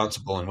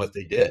irresponsible in what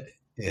they did,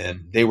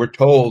 and they were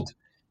told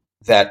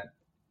that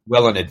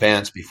well in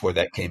advance before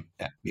that came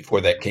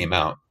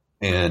out,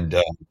 and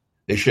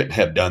they shouldn't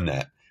have done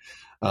that.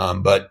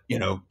 But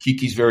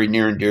Kiki's very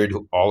near and dear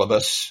to all of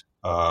us.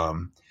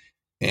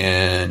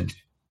 And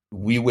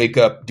we wake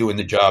up doing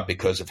the job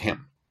because of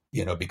him,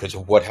 because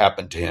of what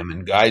happened to him,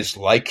 and guys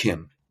like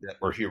him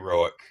that were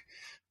heroic.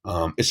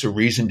 It's a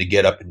reason to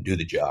get up and do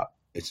the job.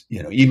 It's,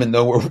 even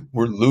though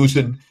we're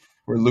losing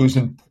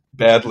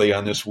badly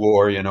on this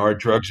war, our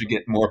drugs are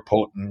getting more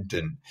potent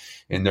and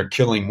they're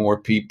killing more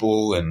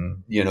people.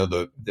 And,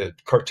 the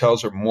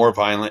cartels are more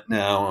violent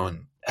now.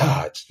 And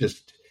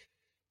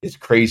it's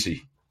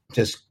crazy,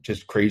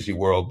 just crazy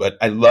world. But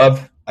I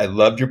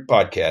loved your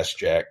podcast,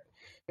 Jack.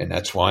 And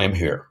that's why I'm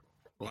here.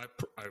 Well,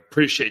 I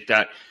appreciate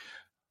that.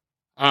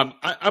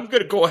 I'm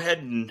going to go ahead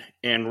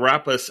and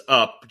wrap us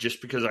up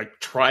just because I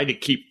try to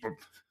keep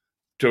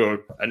to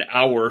an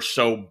hour or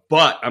so,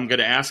 but I'm going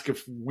to ask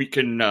if we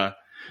can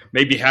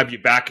maybe have you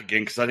back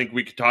again, because I think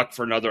we could talk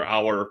for another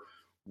hour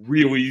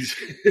really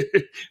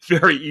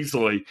very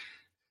easily.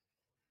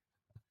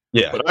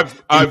 Yeah. But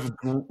I've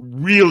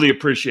really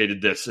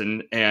appreciated this,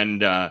 and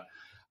I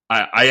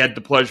had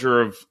the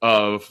pleasure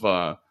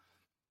of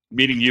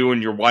meeting you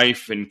and your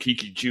wife and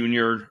Kiki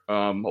Jr.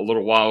 A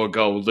little while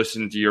ago,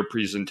 listening to your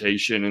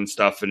presentation and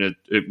stuff, and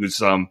it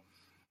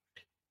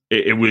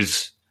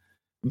was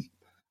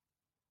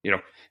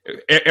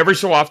every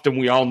so often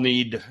we all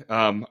need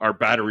our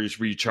batteries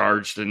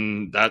recharged,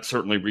 and that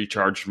certainly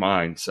recharged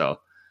mine.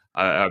 So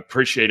I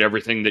appreciate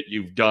everything that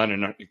you've done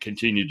and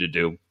continue to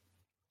do.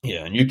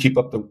 Yeah, and you keep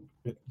up the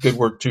good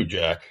work too,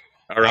 Jack.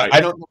 All right.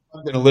 I don't know if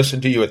I'm going to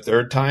listen to you a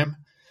third time,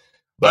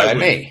 but I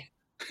may.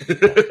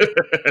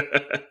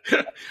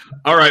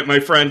 All right, my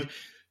friend.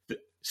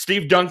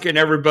 Steve Duncan,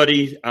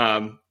 everybody.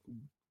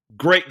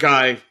 Great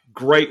guy,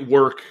 great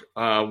work.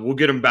 We'll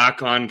get him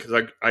back on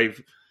because I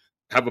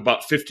have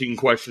about 15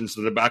 questions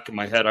in the back of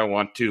my head I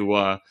want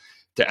to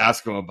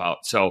ask him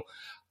about. So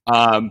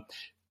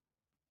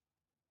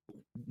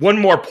one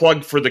more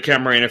plug for the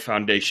Camarena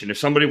Foundation. If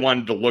somebody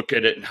wanted to look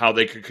at it and how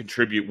they could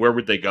contribute, where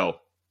would they go?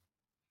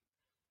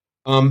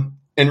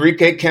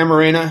 Enrique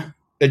Camarena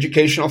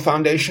Educational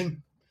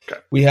Foundation.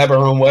 Okay. We have our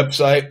own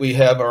website. We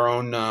have our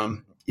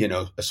own,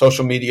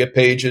 social media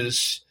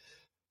pages.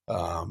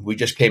 We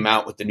just came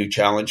out with the new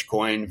challenge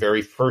coin,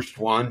 very first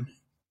one.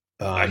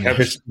 I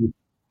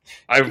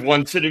have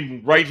one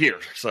sitting right here.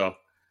 So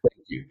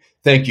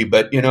thank you.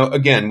 But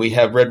again, we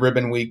have Red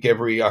Ribbon Week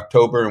every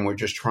October, and we're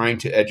just trying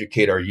to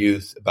educate our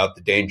youth about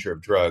the danger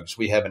of drugs.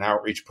 We have an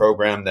outreach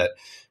program that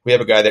we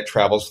have a guy that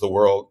travels the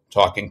world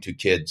talking to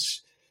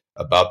kids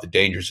about the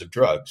dangers of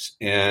drugs,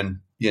 and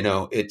you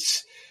don't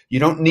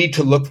need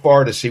to look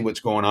far to see what's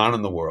going on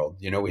in the world.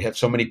 We have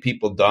so many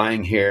people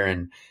dying here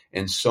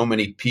and so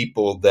many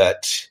people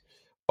that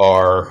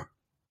are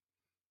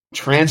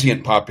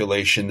transient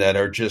population that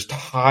are just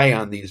high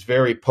on these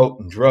very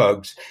potent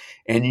drugs.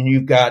 And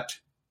you've got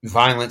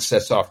violence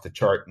that's off the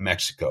chart in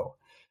Mexico.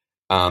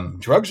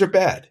 Drugs are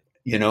bad.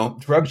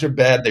 Drugs are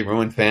bad. They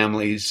ruin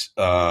families.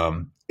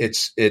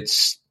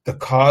 It's the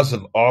cause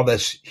of all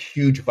this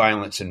huge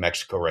violence in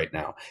Mexico right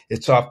now.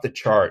 It's off the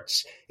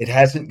charts. It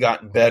hasn't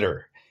gotten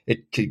better.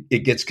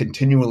 It gets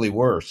continually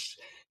worse.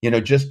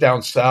 Just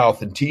down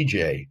south in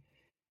TJ,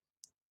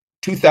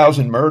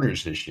 2,000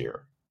 murders this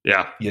year.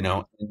 Yeah.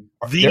 The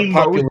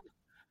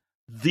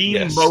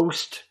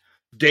most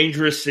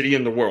dangerous city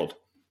in the world.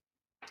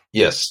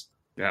 Yes.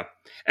 Yeah.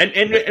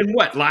 And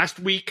what? Last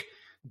week,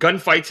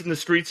 gunfights in the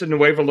streets of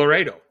Nuevo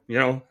Laredo.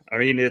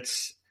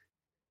 It's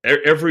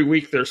every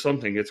week there's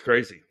something. It's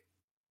crazy.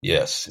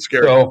 Yes. It's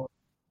scary. So,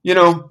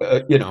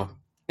 and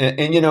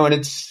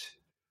it's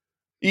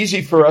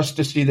easy for us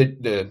to see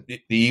the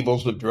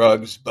evils of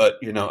drugs, but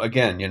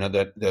again,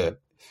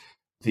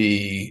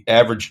 the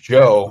average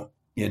Joe,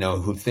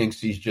 who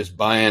thinks he's just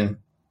buying,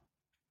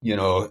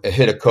 a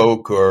hit of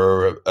coke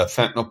or a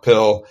fentanyl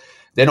pill,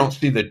 they don't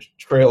see the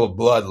trail of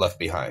blood left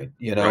behind,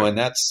 right. And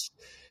that's,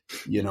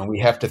 we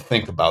have to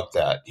think about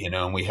that,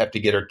 and we have to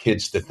get our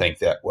kids to think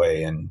that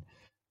way, and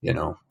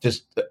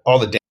just all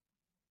the.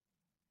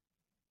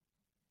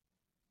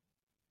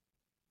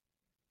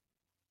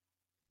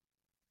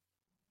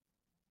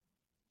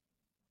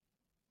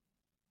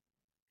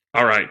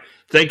 All right.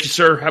 Thank you,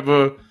 sir. Have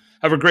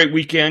a great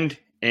weekend.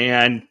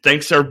 And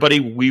thanks, everybody.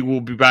 We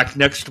will be back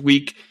next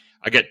week.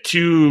 I got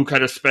 2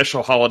 kind of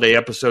special holiday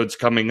episodes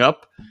coming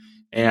up,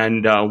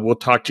 and we'll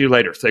talk to you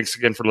later. Thanks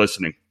again for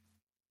listening.